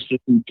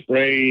constantly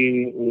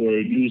spraying or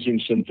using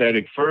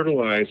synthetic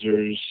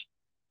fertilizers,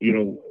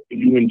 you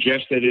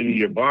ingest that into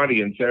your body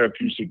in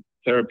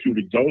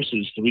therapeutic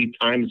doses 3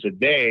 times a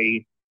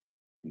day,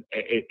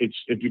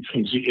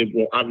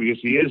 it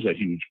obviously is a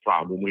huge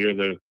problem. We are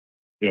the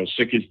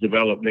sickest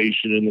developed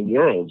nation in the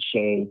world.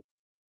 So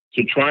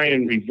to try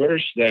and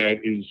reverse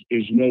that is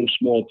no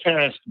small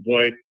task,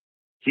 but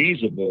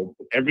feasible.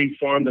 Every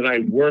farm that I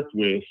work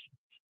with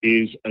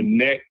is a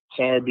net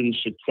carbon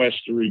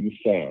sequestering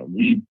farm.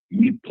 We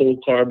pull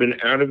carbon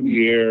out of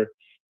the air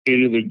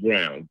into the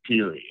ground,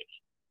 period.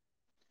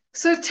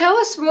 So tell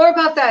us more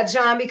about that,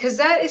 John, because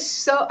that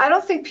is I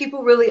don't think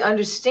people really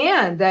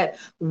understand that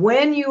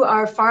when you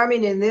are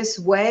farming in this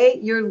way,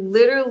 you're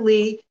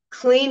literally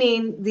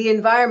cleaning the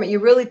environment.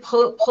 You're really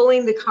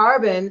pulling the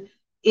carbon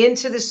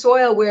into the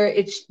soil where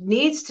it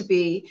needs to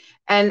be,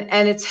 and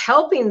it's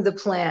helping the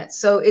plant.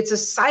 So it's a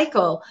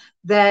cycle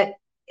that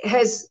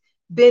has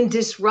been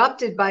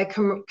disrupted by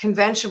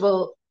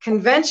conventional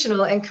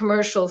and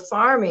commercial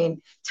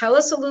farming. Tell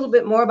us a little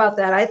bit more about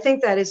that. I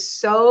think that is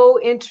so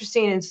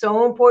interesting and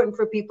so important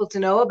for people to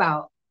know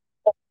about.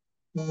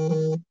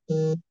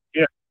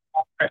 Yeah,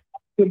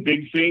 the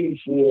big thing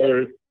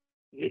for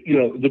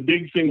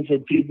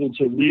people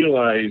to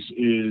realize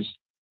is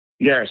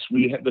Yes,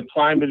 the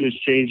climate is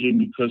changing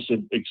because of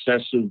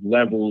excessive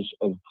levels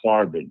of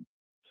carbon.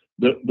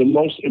 The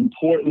most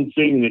important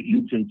thing that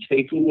you can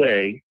take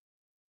away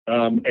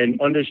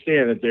and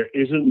understand that there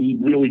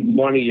isn't really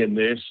money in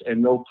this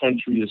and no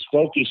country is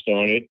focused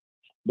on it,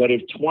 but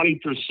if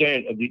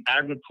 20% of the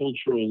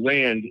agricultural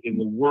land in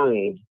the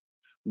world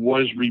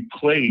was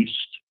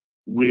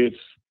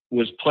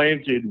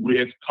planted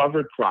with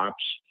cover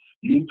crops,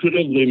 you could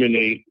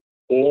eliminate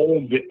all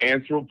of the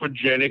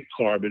anthropogenic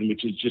carbon,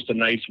 which is just a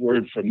nice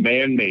word for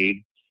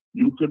man-made.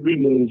 You could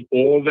remove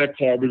all of that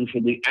carbon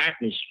from the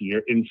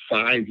atmosphere in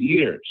 5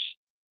 years.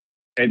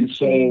 And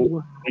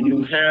so when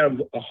you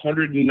have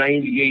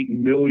 198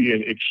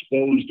 million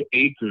exposed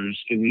acres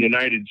in the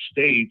United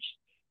States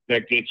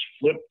that gets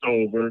flipped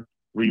over,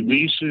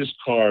 releases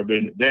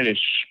carbon, then is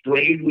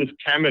sprayed with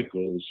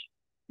chemicals,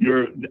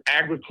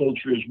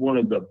 agriculture is one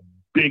of the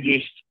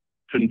biggest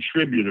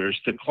contributors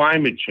to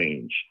climate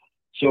change.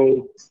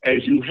 So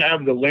as you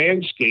have the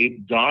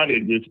landscape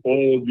dotted with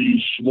all of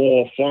these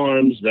small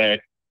farms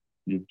that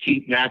you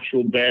keep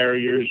natural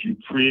barriers, you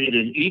create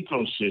an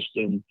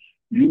ecosystem,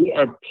 you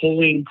are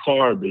pulling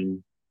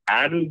carbon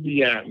out of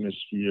the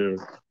atmosphere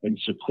and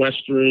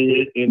sequestering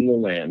it in the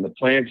land. The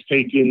plants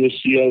take in the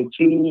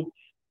CO2,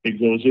 it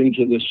goes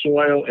into the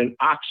soil, and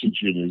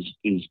oxygen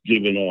is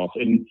given off.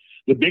 And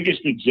the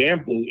biggest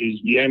example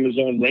is the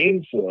Amazon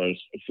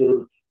rainforest.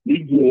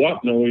 We grew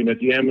up knowing that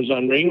the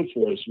Amazon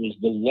rainforest was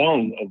the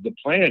lung of the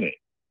planet.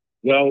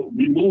 Well,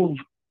 remove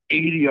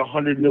 80,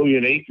 100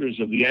 million acres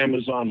of the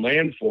Amazon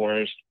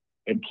rainforest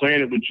and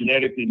plant it with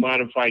genetically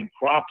modified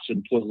crops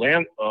and put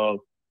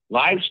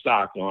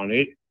livestock on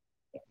it,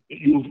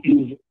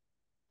 you've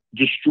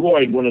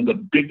destroyed one of the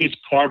biggest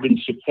carbon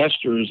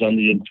sequesters on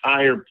the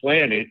entire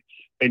planet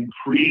and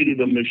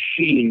created a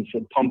machine for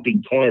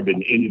pumping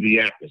carbon into the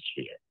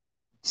atmosphere.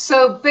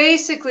 So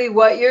basically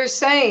what you're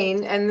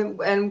saying,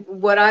 and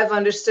what I've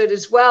understood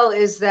as well,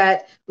 is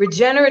that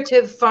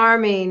regenerative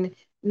farming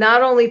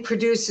not only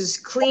produces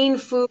clean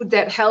food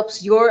that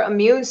helps your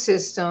immune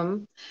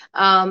system,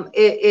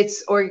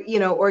 it's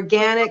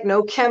organic,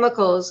 no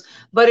chemicals,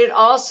 but it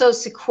also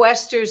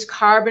sequesters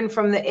carbon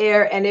from the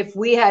air. And if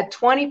we had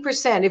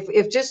 20%,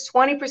 if just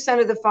 20%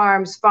 of the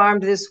farms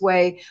farmed this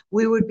way,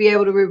 we would be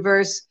able to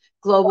reverse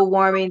global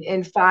warming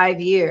in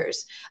 5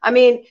 years. I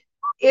mean,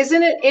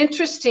 isn't it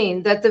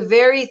interesting that the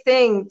very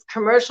thing,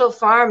 commercial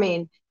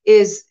farming,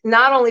 is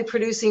not only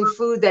producing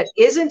food that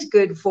isn't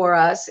good for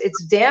us,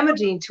 it's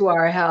damaging to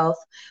our health,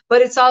 but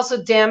it's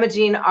also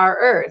damaging our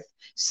earth.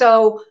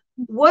 So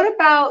what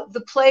about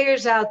the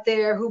players out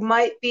there who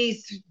might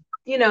be,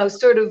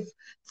 sort of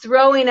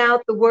throwing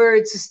out the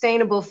word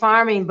sustainable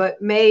farming,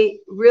 but may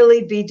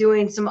really be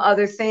doing some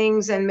other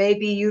things and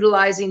maybe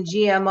utilizing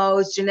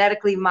GMOs,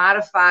 genetically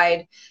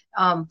modified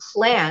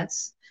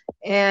plants?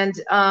 And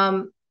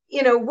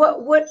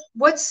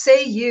what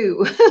say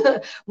you?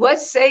 What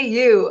say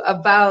you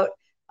about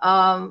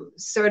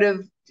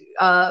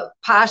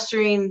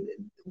posturing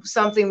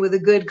something with a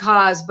good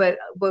cause, but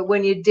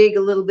when you dig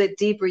a little bit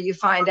deeper, you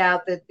find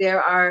out that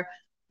there are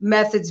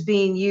methods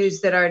being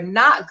used that are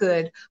not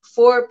good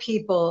for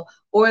people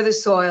or the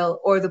soil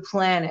or the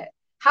planet?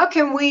 How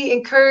can we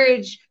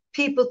encourage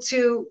people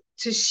to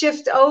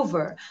shift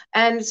over?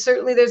 And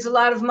certainly there's a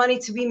lot of money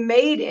to be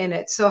made in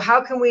it. So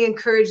how can we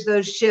encourage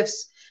those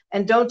shifts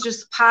and don't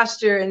just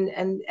posture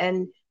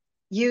and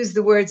use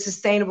the word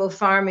sustainable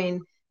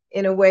farming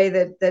in a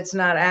way that's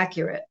not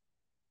accurate,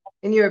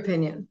 in your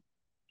opinion?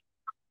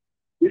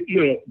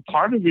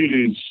 Part of it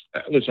is,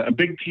 listen, a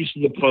big piece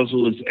of the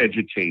puzzle is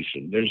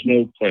education. There's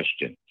no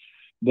question.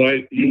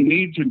 But you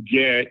need to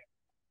get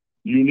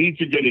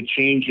a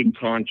change in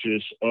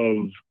conscience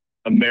of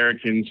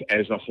Americans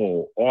as a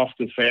whole, off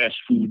the fast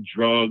food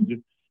drug,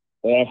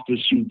 off the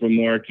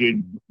supermarket,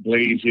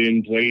 blaze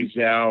in, blaze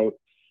out,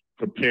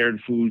 prepared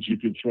foods you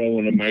could throw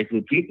in a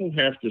microwave. People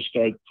have to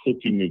start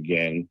cooking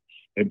again.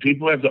 And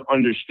people have to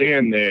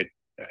understand that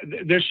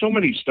there's so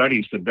many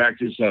studies to back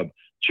this up.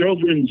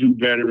 Children do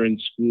better in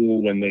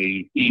school when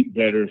they eat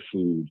better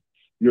food.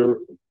 You're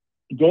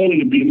going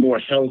to be more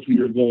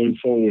healthier going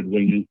forward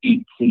when you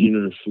eat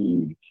cleaner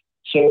food.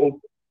 So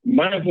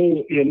my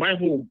whole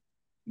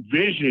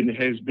vision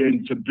has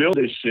been to build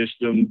this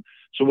system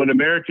so when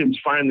Americans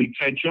finally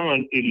catch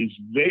on, it is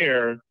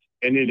there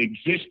and in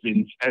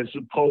existence, as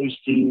opposed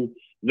to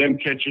them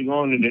catching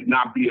on and it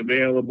not be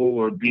available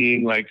or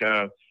being like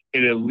an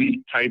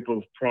elite type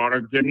of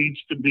product. There needs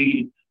to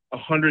be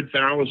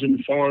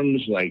 100,000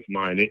 farms like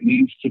mine. It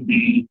needs to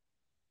be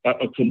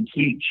a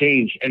complete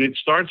change. And it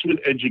starts with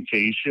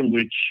education,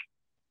 which,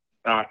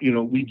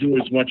 we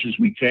do as much as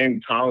we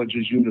can,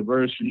 colleges,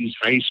 universities,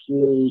 high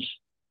schools,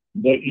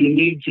 but you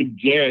need to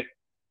get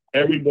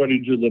everybody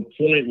to the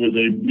point where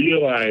they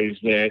realize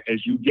that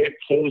as you get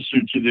closer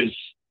to this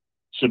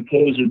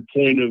supposed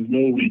point of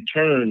no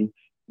return,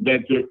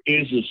 that there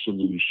is a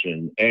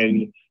solution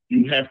and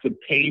you have to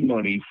pay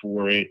money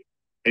for it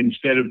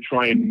instead of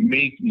trying to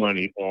make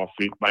money off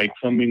it by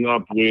coming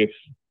up with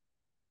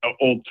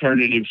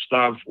alternative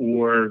stuff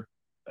or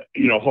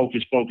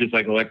hocus pocus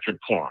like electric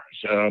cars.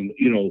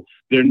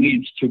 There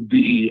needs to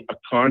be a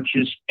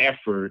conscious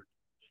effort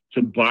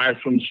to buy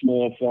from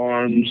small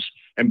farms.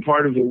 And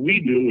part of what we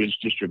do is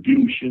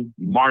distribution,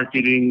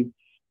 marketing,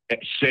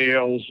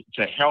 sales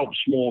to help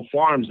small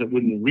farms that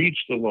wouldn't reach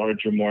the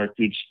larger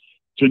markets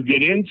to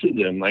get into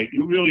them. Like,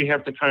 you really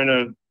have to kind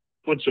of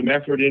put some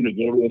effort in to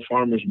go to a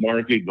farmer's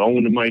market,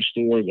 going to my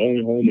store,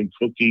 going home and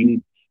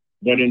cooking.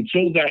 But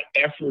until that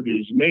effort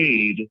is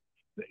made,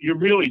 you're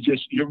really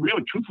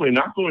truthfully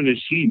not going to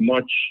see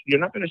much. You're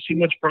not going to see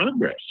much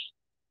progress.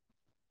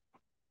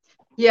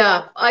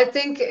 Yeah, I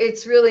think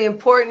it's really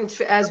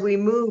important as we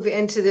move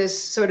into this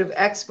sort of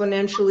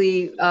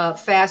exponentially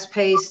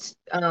fast-paced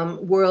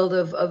world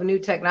of new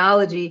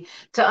technology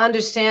to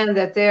understand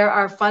that there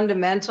are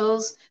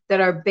fundamentals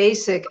that are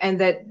basic and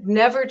that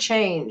never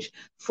change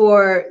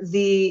for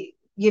the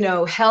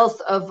health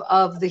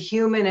of the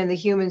human and the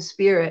human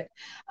spirit.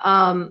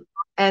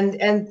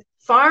 And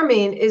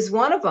farming is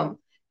one of them.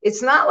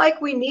 It's not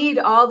like we need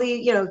all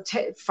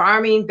the,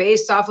 farming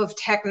based off of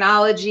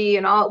technology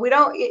and all. We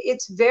don't,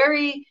 it's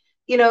very,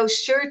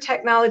 sure,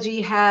 technology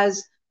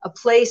has a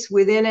place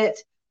within it,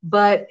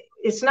 but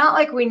it's not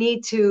like we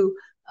need to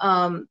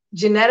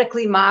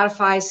genetically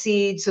modify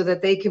seeds so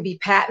that they can be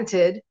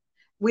patented.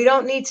 We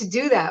don't need to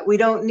do that. We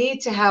don't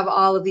need to have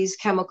all of these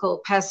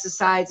chemical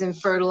pesticides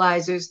and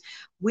fertilizers.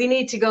 We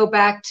need to go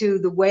back to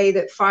the way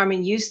that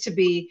farming used to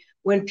be,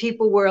 when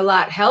people were a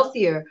lot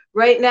healthier.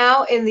 Right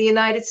now in the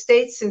United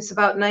States, since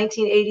about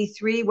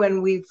 1983,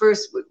 when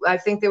I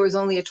think there was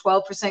only a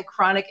 12%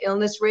 chronic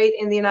illness rate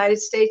in the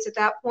United States at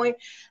that point.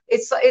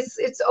 It's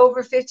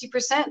over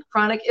 50%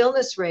 chronic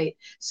illness rate.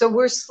 So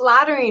we're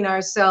slaughtering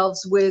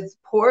ourselves with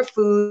poor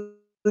food,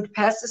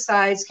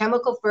 pesticides,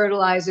 chemical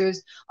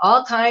fertilizers,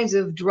 all kinds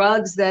of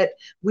drugs that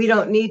we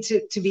don't need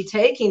to be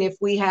taking if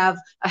we have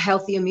a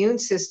healthy immune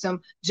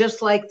system.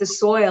 Just like the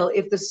soil,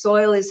 if the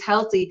soil is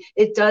healthy,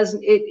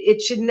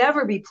 it should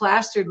never be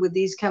plastered with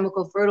these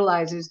chemical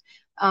fertilizers.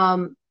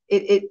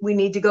 We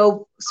need to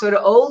go sort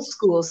of old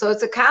school. So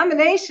it's a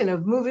combination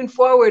of moving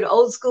forward,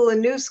 old school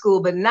and new school,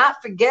 but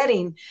not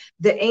forgetting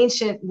the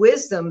ancient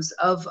wisdoms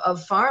of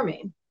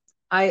farming.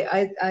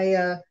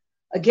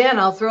 Again,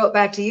 I'll throw it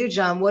back to you,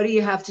 John. What do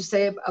you have to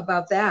say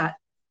about that?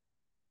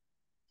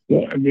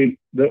 Well, I mean,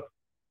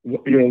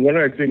 one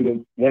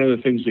of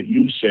the things that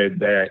you said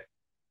that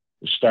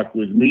stuck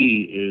with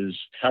me is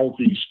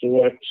healthy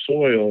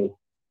soil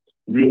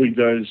really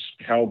does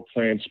help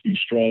plants be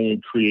strong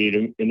and create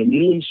an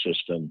immune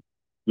system.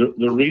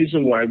 The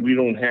reason why we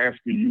don't have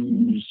to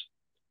use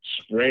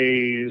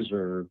sprays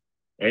or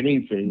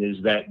anything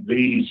is that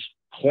these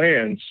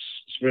plants,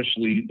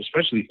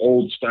 especially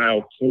old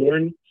style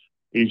corn,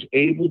 is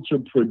able to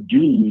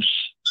produce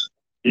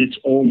its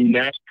own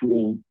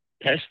natural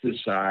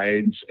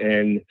pesticides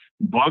and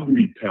bug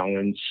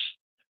repellents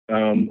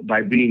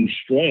by being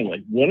strong.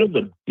 Like, one of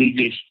the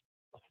biggest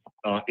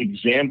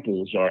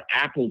examples are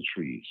apple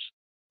trees.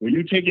 When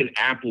you take an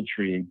apple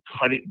tree and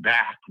cut it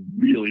back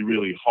really,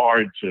 really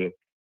hard to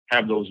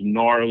have those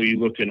gnarly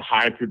looking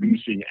high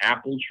producing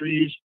apple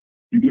trees,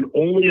 you can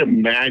only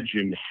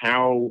imagine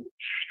how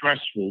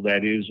stressful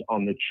that is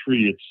on the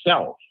tree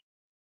itself.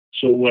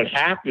 So what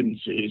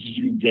happens is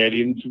you get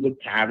into the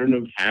pattern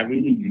of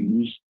having to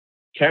use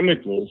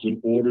chemicals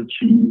in order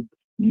to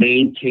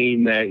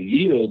maintain that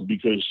yield,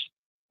 because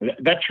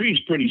that tree is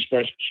pretty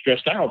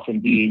stressed out from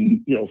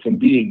being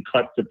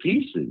cut to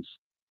pieces.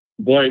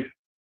 But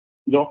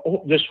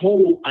this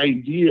whole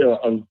idea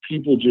of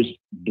people just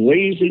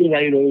blazing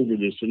right over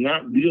this and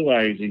not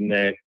realizing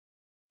that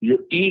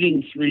you're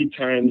eating 3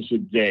 times a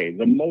day.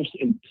 The most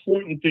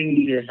important thing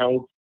to your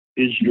health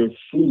is your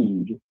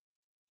food.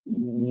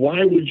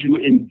 Why would you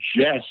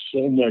ingest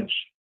so much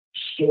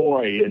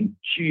soy and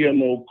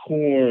GMO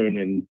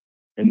corn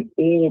and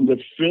all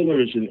the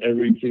fillers and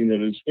everything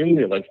that is in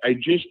there? Like,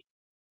 it's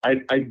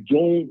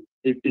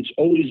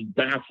always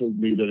baffled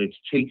me that it's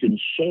taken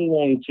so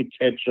long to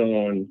catch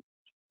on,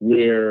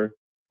 where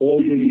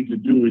all you need to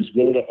do is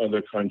go to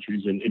other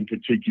countries, and in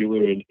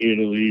particular in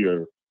Italy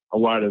or a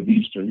lot of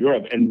Eastern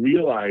Europe, and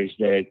realize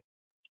that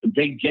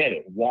they get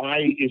it. Why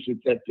is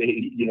it that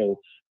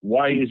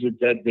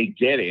they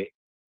get it?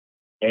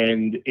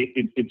 And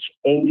it's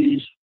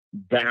always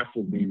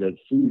baffled me that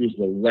food is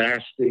the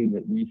last thing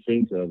that we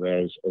think of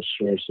as a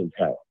source of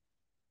health.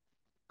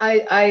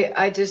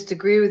 I just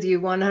agree with you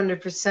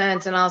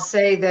 100%. And I'll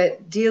say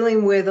that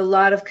dealing with a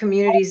lot of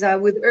communities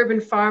with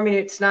urban farming,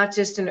 it's not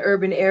just in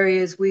urban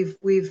areas. We've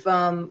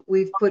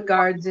put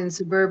gardens in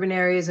suburban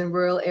areas and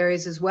rural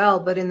areas as well.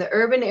 But in the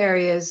urban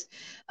areas,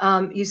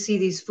 you see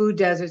these food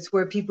deserts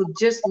where people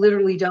just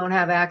literally don't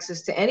have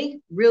access to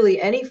any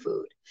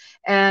food.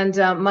 and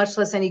much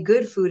less any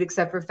good food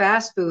except for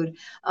fast food.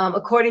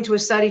 According to a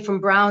study from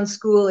Brown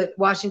School at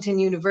Washington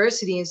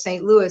University in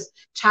St. Louis,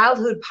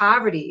 childhood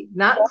poverty,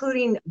 not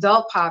including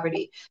adult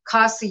poverty,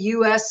 costs the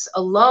U.S.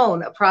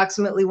 alone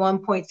approximately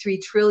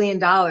 $1.3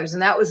 trillion,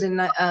 and that was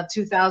in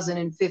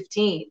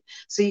 2015.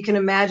 So you can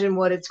imagine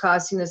what it's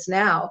costing us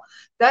now.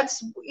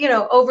 That's,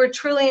 over $1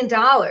 trillion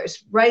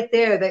right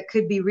there that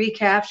could be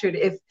recaptured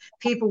if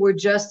people were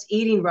just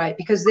eating right,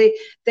 because they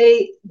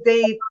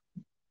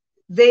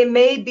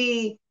may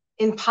be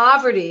in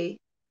poverty,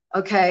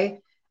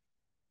 okay?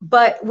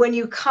 But when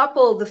you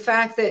couple the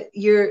fact that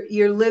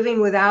you're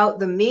living without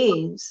the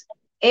means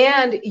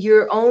and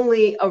you're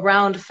only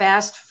around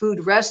fast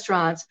food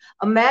restaurants,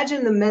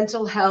 imagine the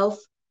mental health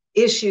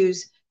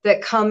issues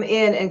that come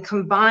in and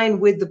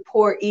combine with the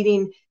poor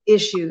eating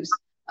issues.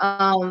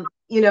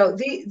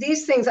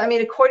 These things,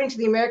 according to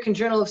the American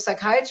Journal of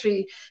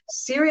Psychiatry,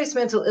 serious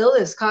mental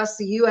illness costs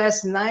the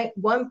U.S.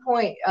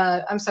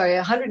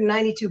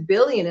 $192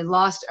 billion in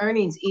lost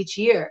earnings each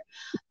year.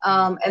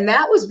 And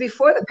that was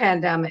before the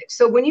pandemic.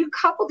 So when you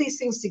couple these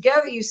things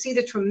together, you see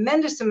the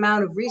tremendous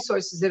amount of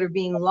resources that are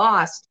being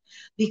lost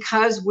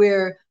because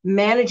we're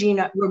mismanaging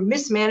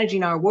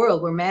our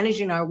world. We're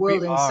managing our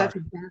world in such a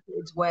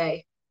backwards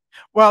way.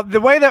 Well, the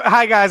way that,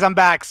 hi guys, I'm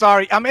back.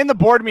 Sorry, I'm in the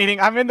board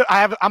meeting.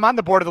 I'm on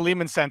the board of the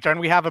Lehman Center,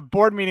 and we have a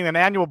board meeting, an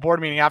annual board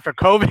meeting after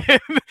COVID,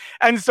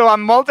 and so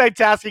I'm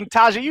multitasking.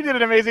 Taja, you did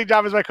an amazing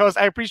job as my host.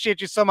 I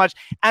appreciate you so much,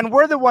 and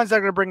we're the ones that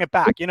are going to bring it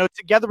back.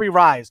 Together we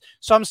rise.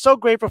 So I'm so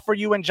grateful for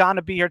you and John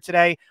to be here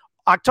today.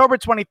 October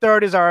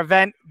 23rd is our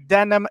event,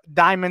 Denim,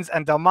 Diamonds,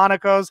 and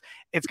Delmonico's.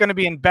 It's going to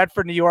be in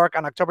Bedford, New York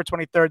on October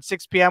 23rd,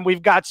 6 p.m.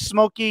 We've got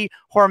Smokey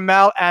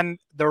Hormel and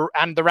the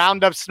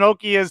Roundup.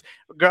 Smokey is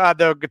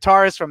the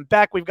guitarist from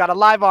Beck. We've got a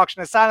live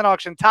auction, a silent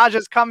auction.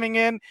 Taja's coming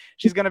in.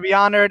 She's going to be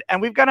honored.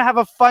 And we're going to have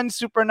a fun,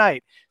 super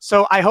night.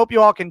 So I hope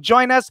you all can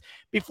join us.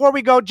 Before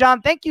we go,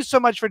 John, thank you so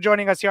much for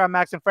joining us here on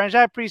Max and Friends.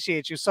 I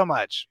appreciate you so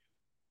much.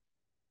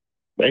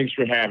 Thanks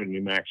for having me,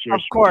 Max.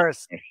 Of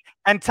course.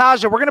 And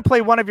Taja, we're going to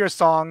play one of your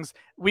songs.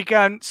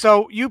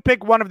 So you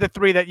pick one of the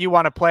three that you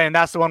want to play, and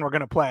that's the one we're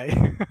going to play.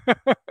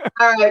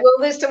 All right. Well,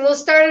 listen, we'll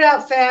start it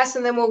out fast,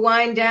 and then we'll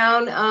wind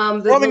down.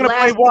 We're only going to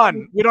play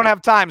one. We don't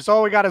have time, so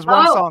all we got is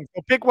one song.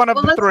 So pick one of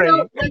the three.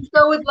 Let's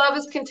go with Love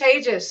is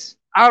Contagious.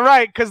 All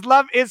right, because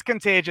love is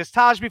contagious.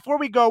 Taj, before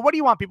we go, what do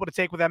you want people to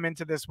take with them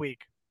into this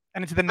week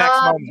and into the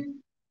next moment?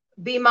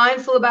 Be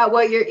mindful about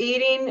what you're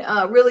eating.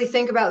 Really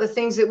think about the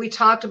things that we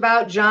talked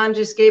about. John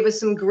just gave us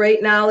some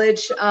great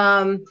knowledge.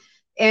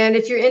 And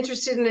if you're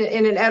interested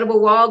in an edible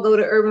wall, go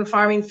to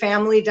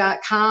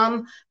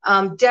urbanfarmingfamily.com.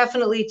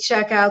 Definitely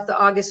check out the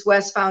August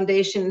West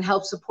Foundation and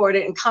help support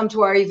it, and come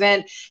to our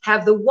event.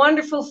 Have the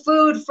wonderful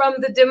food from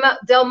the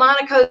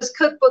Delmonico's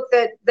cookbook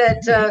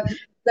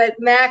that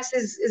Max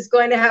is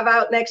going to have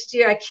out next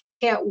year. I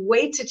can't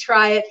wait to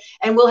try it.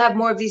 And we'll have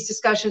more of these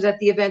discussions at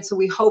the event. So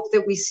we hope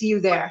that we see you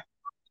there.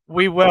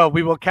 We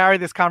will carry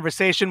this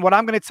conversation. What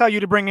I'm going to tell you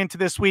to bring into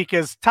this week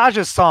is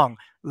Taja's song,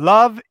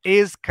 Love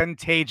is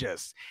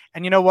Contagious.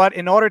 And you know what?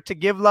 In order to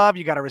give love,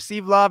 you got to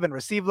receive love, and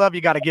receive love, you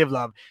got to give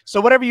love.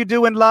 So whatever you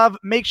do in love,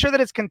 make sure that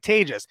it's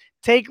contagious.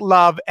 Take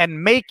love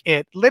and make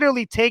it,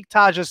 literally take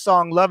Taja's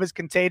song, Love is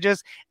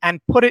Contagious, and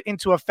put it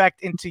into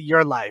effect into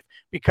your life,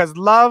 because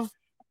love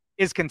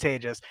is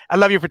contagious. I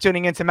love you for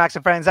tuning in to Max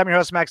and Friends. I'm your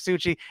host, Max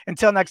Tucci.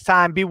 Until next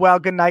time, be well,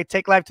 good night,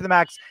 take life to the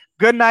max.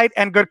 Good night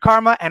and good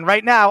karma. And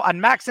right now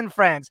on Max and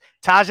Friends,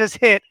 Taja's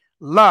hit,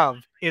 Love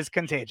is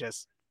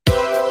Contagious.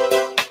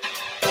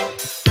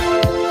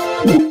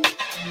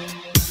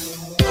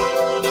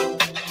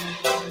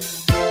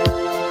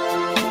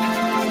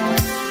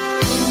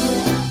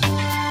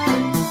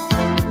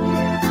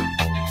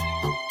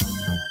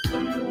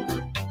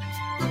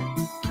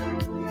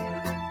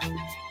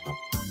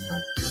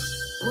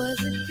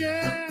 Was a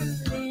girl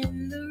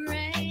in the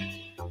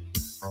rain.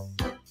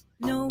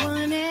 No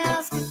one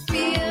else could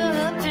feel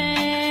her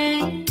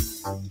pain.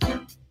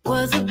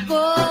 Was a boy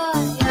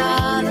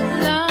all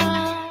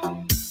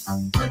alone.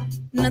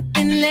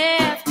 Nothing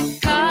left to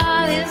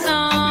call his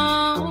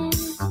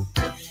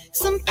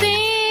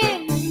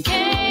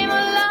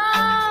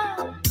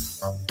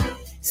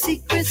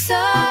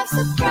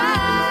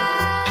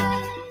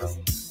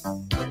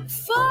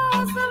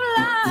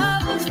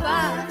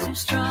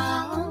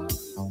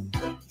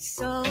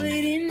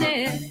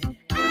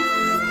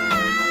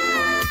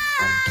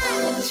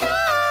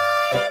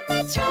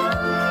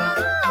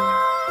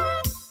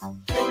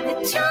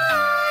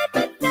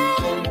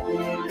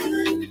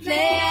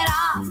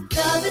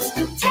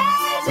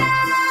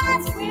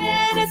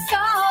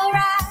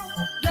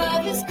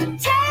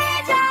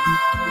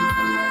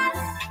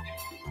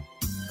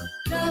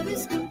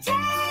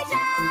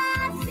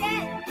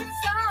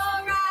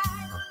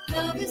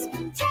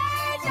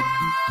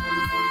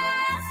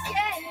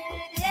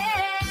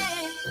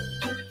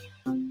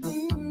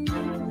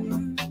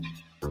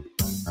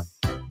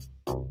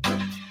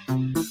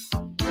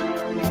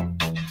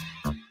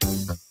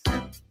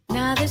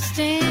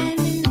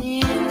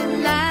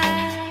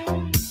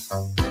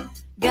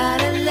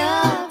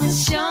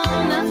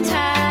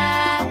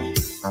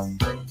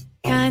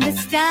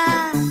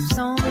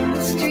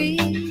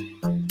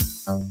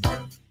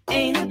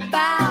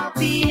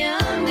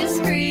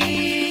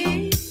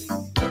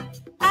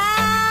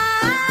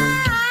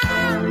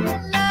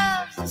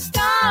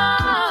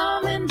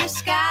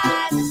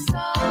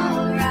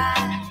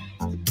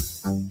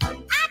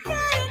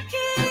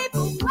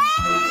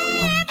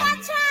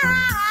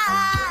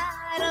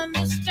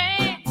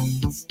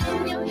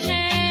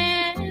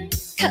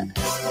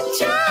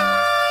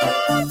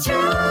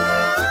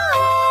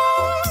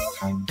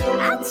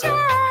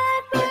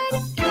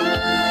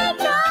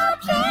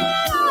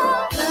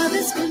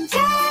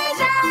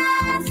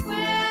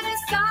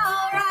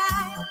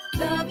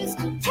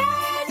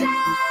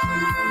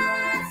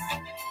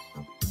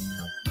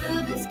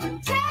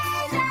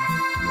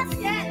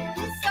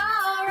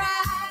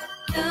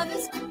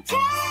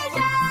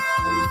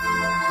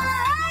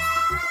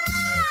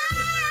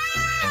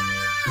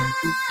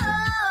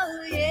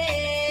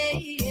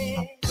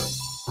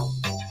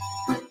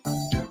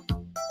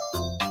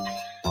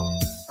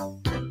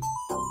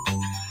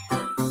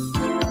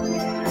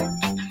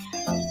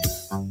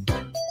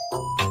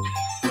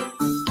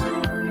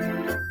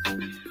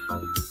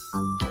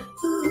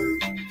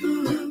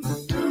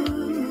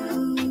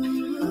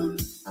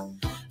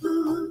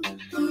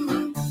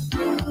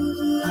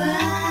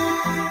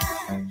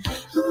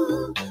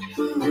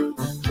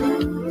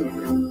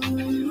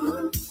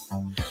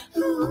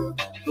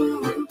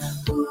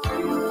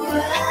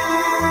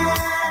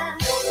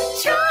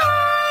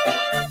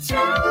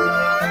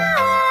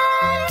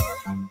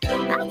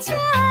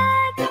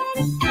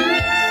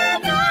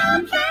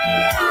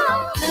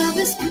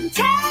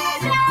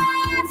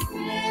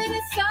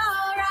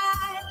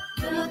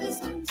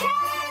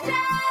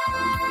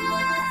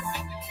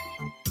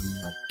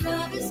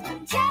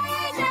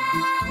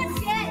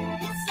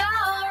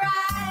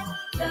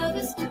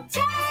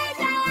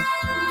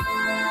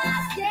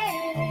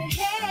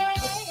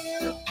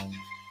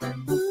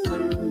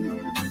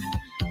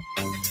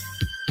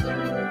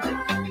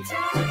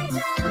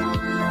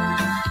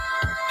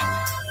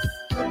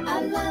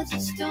I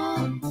just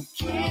don't,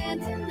 can't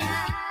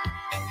deny.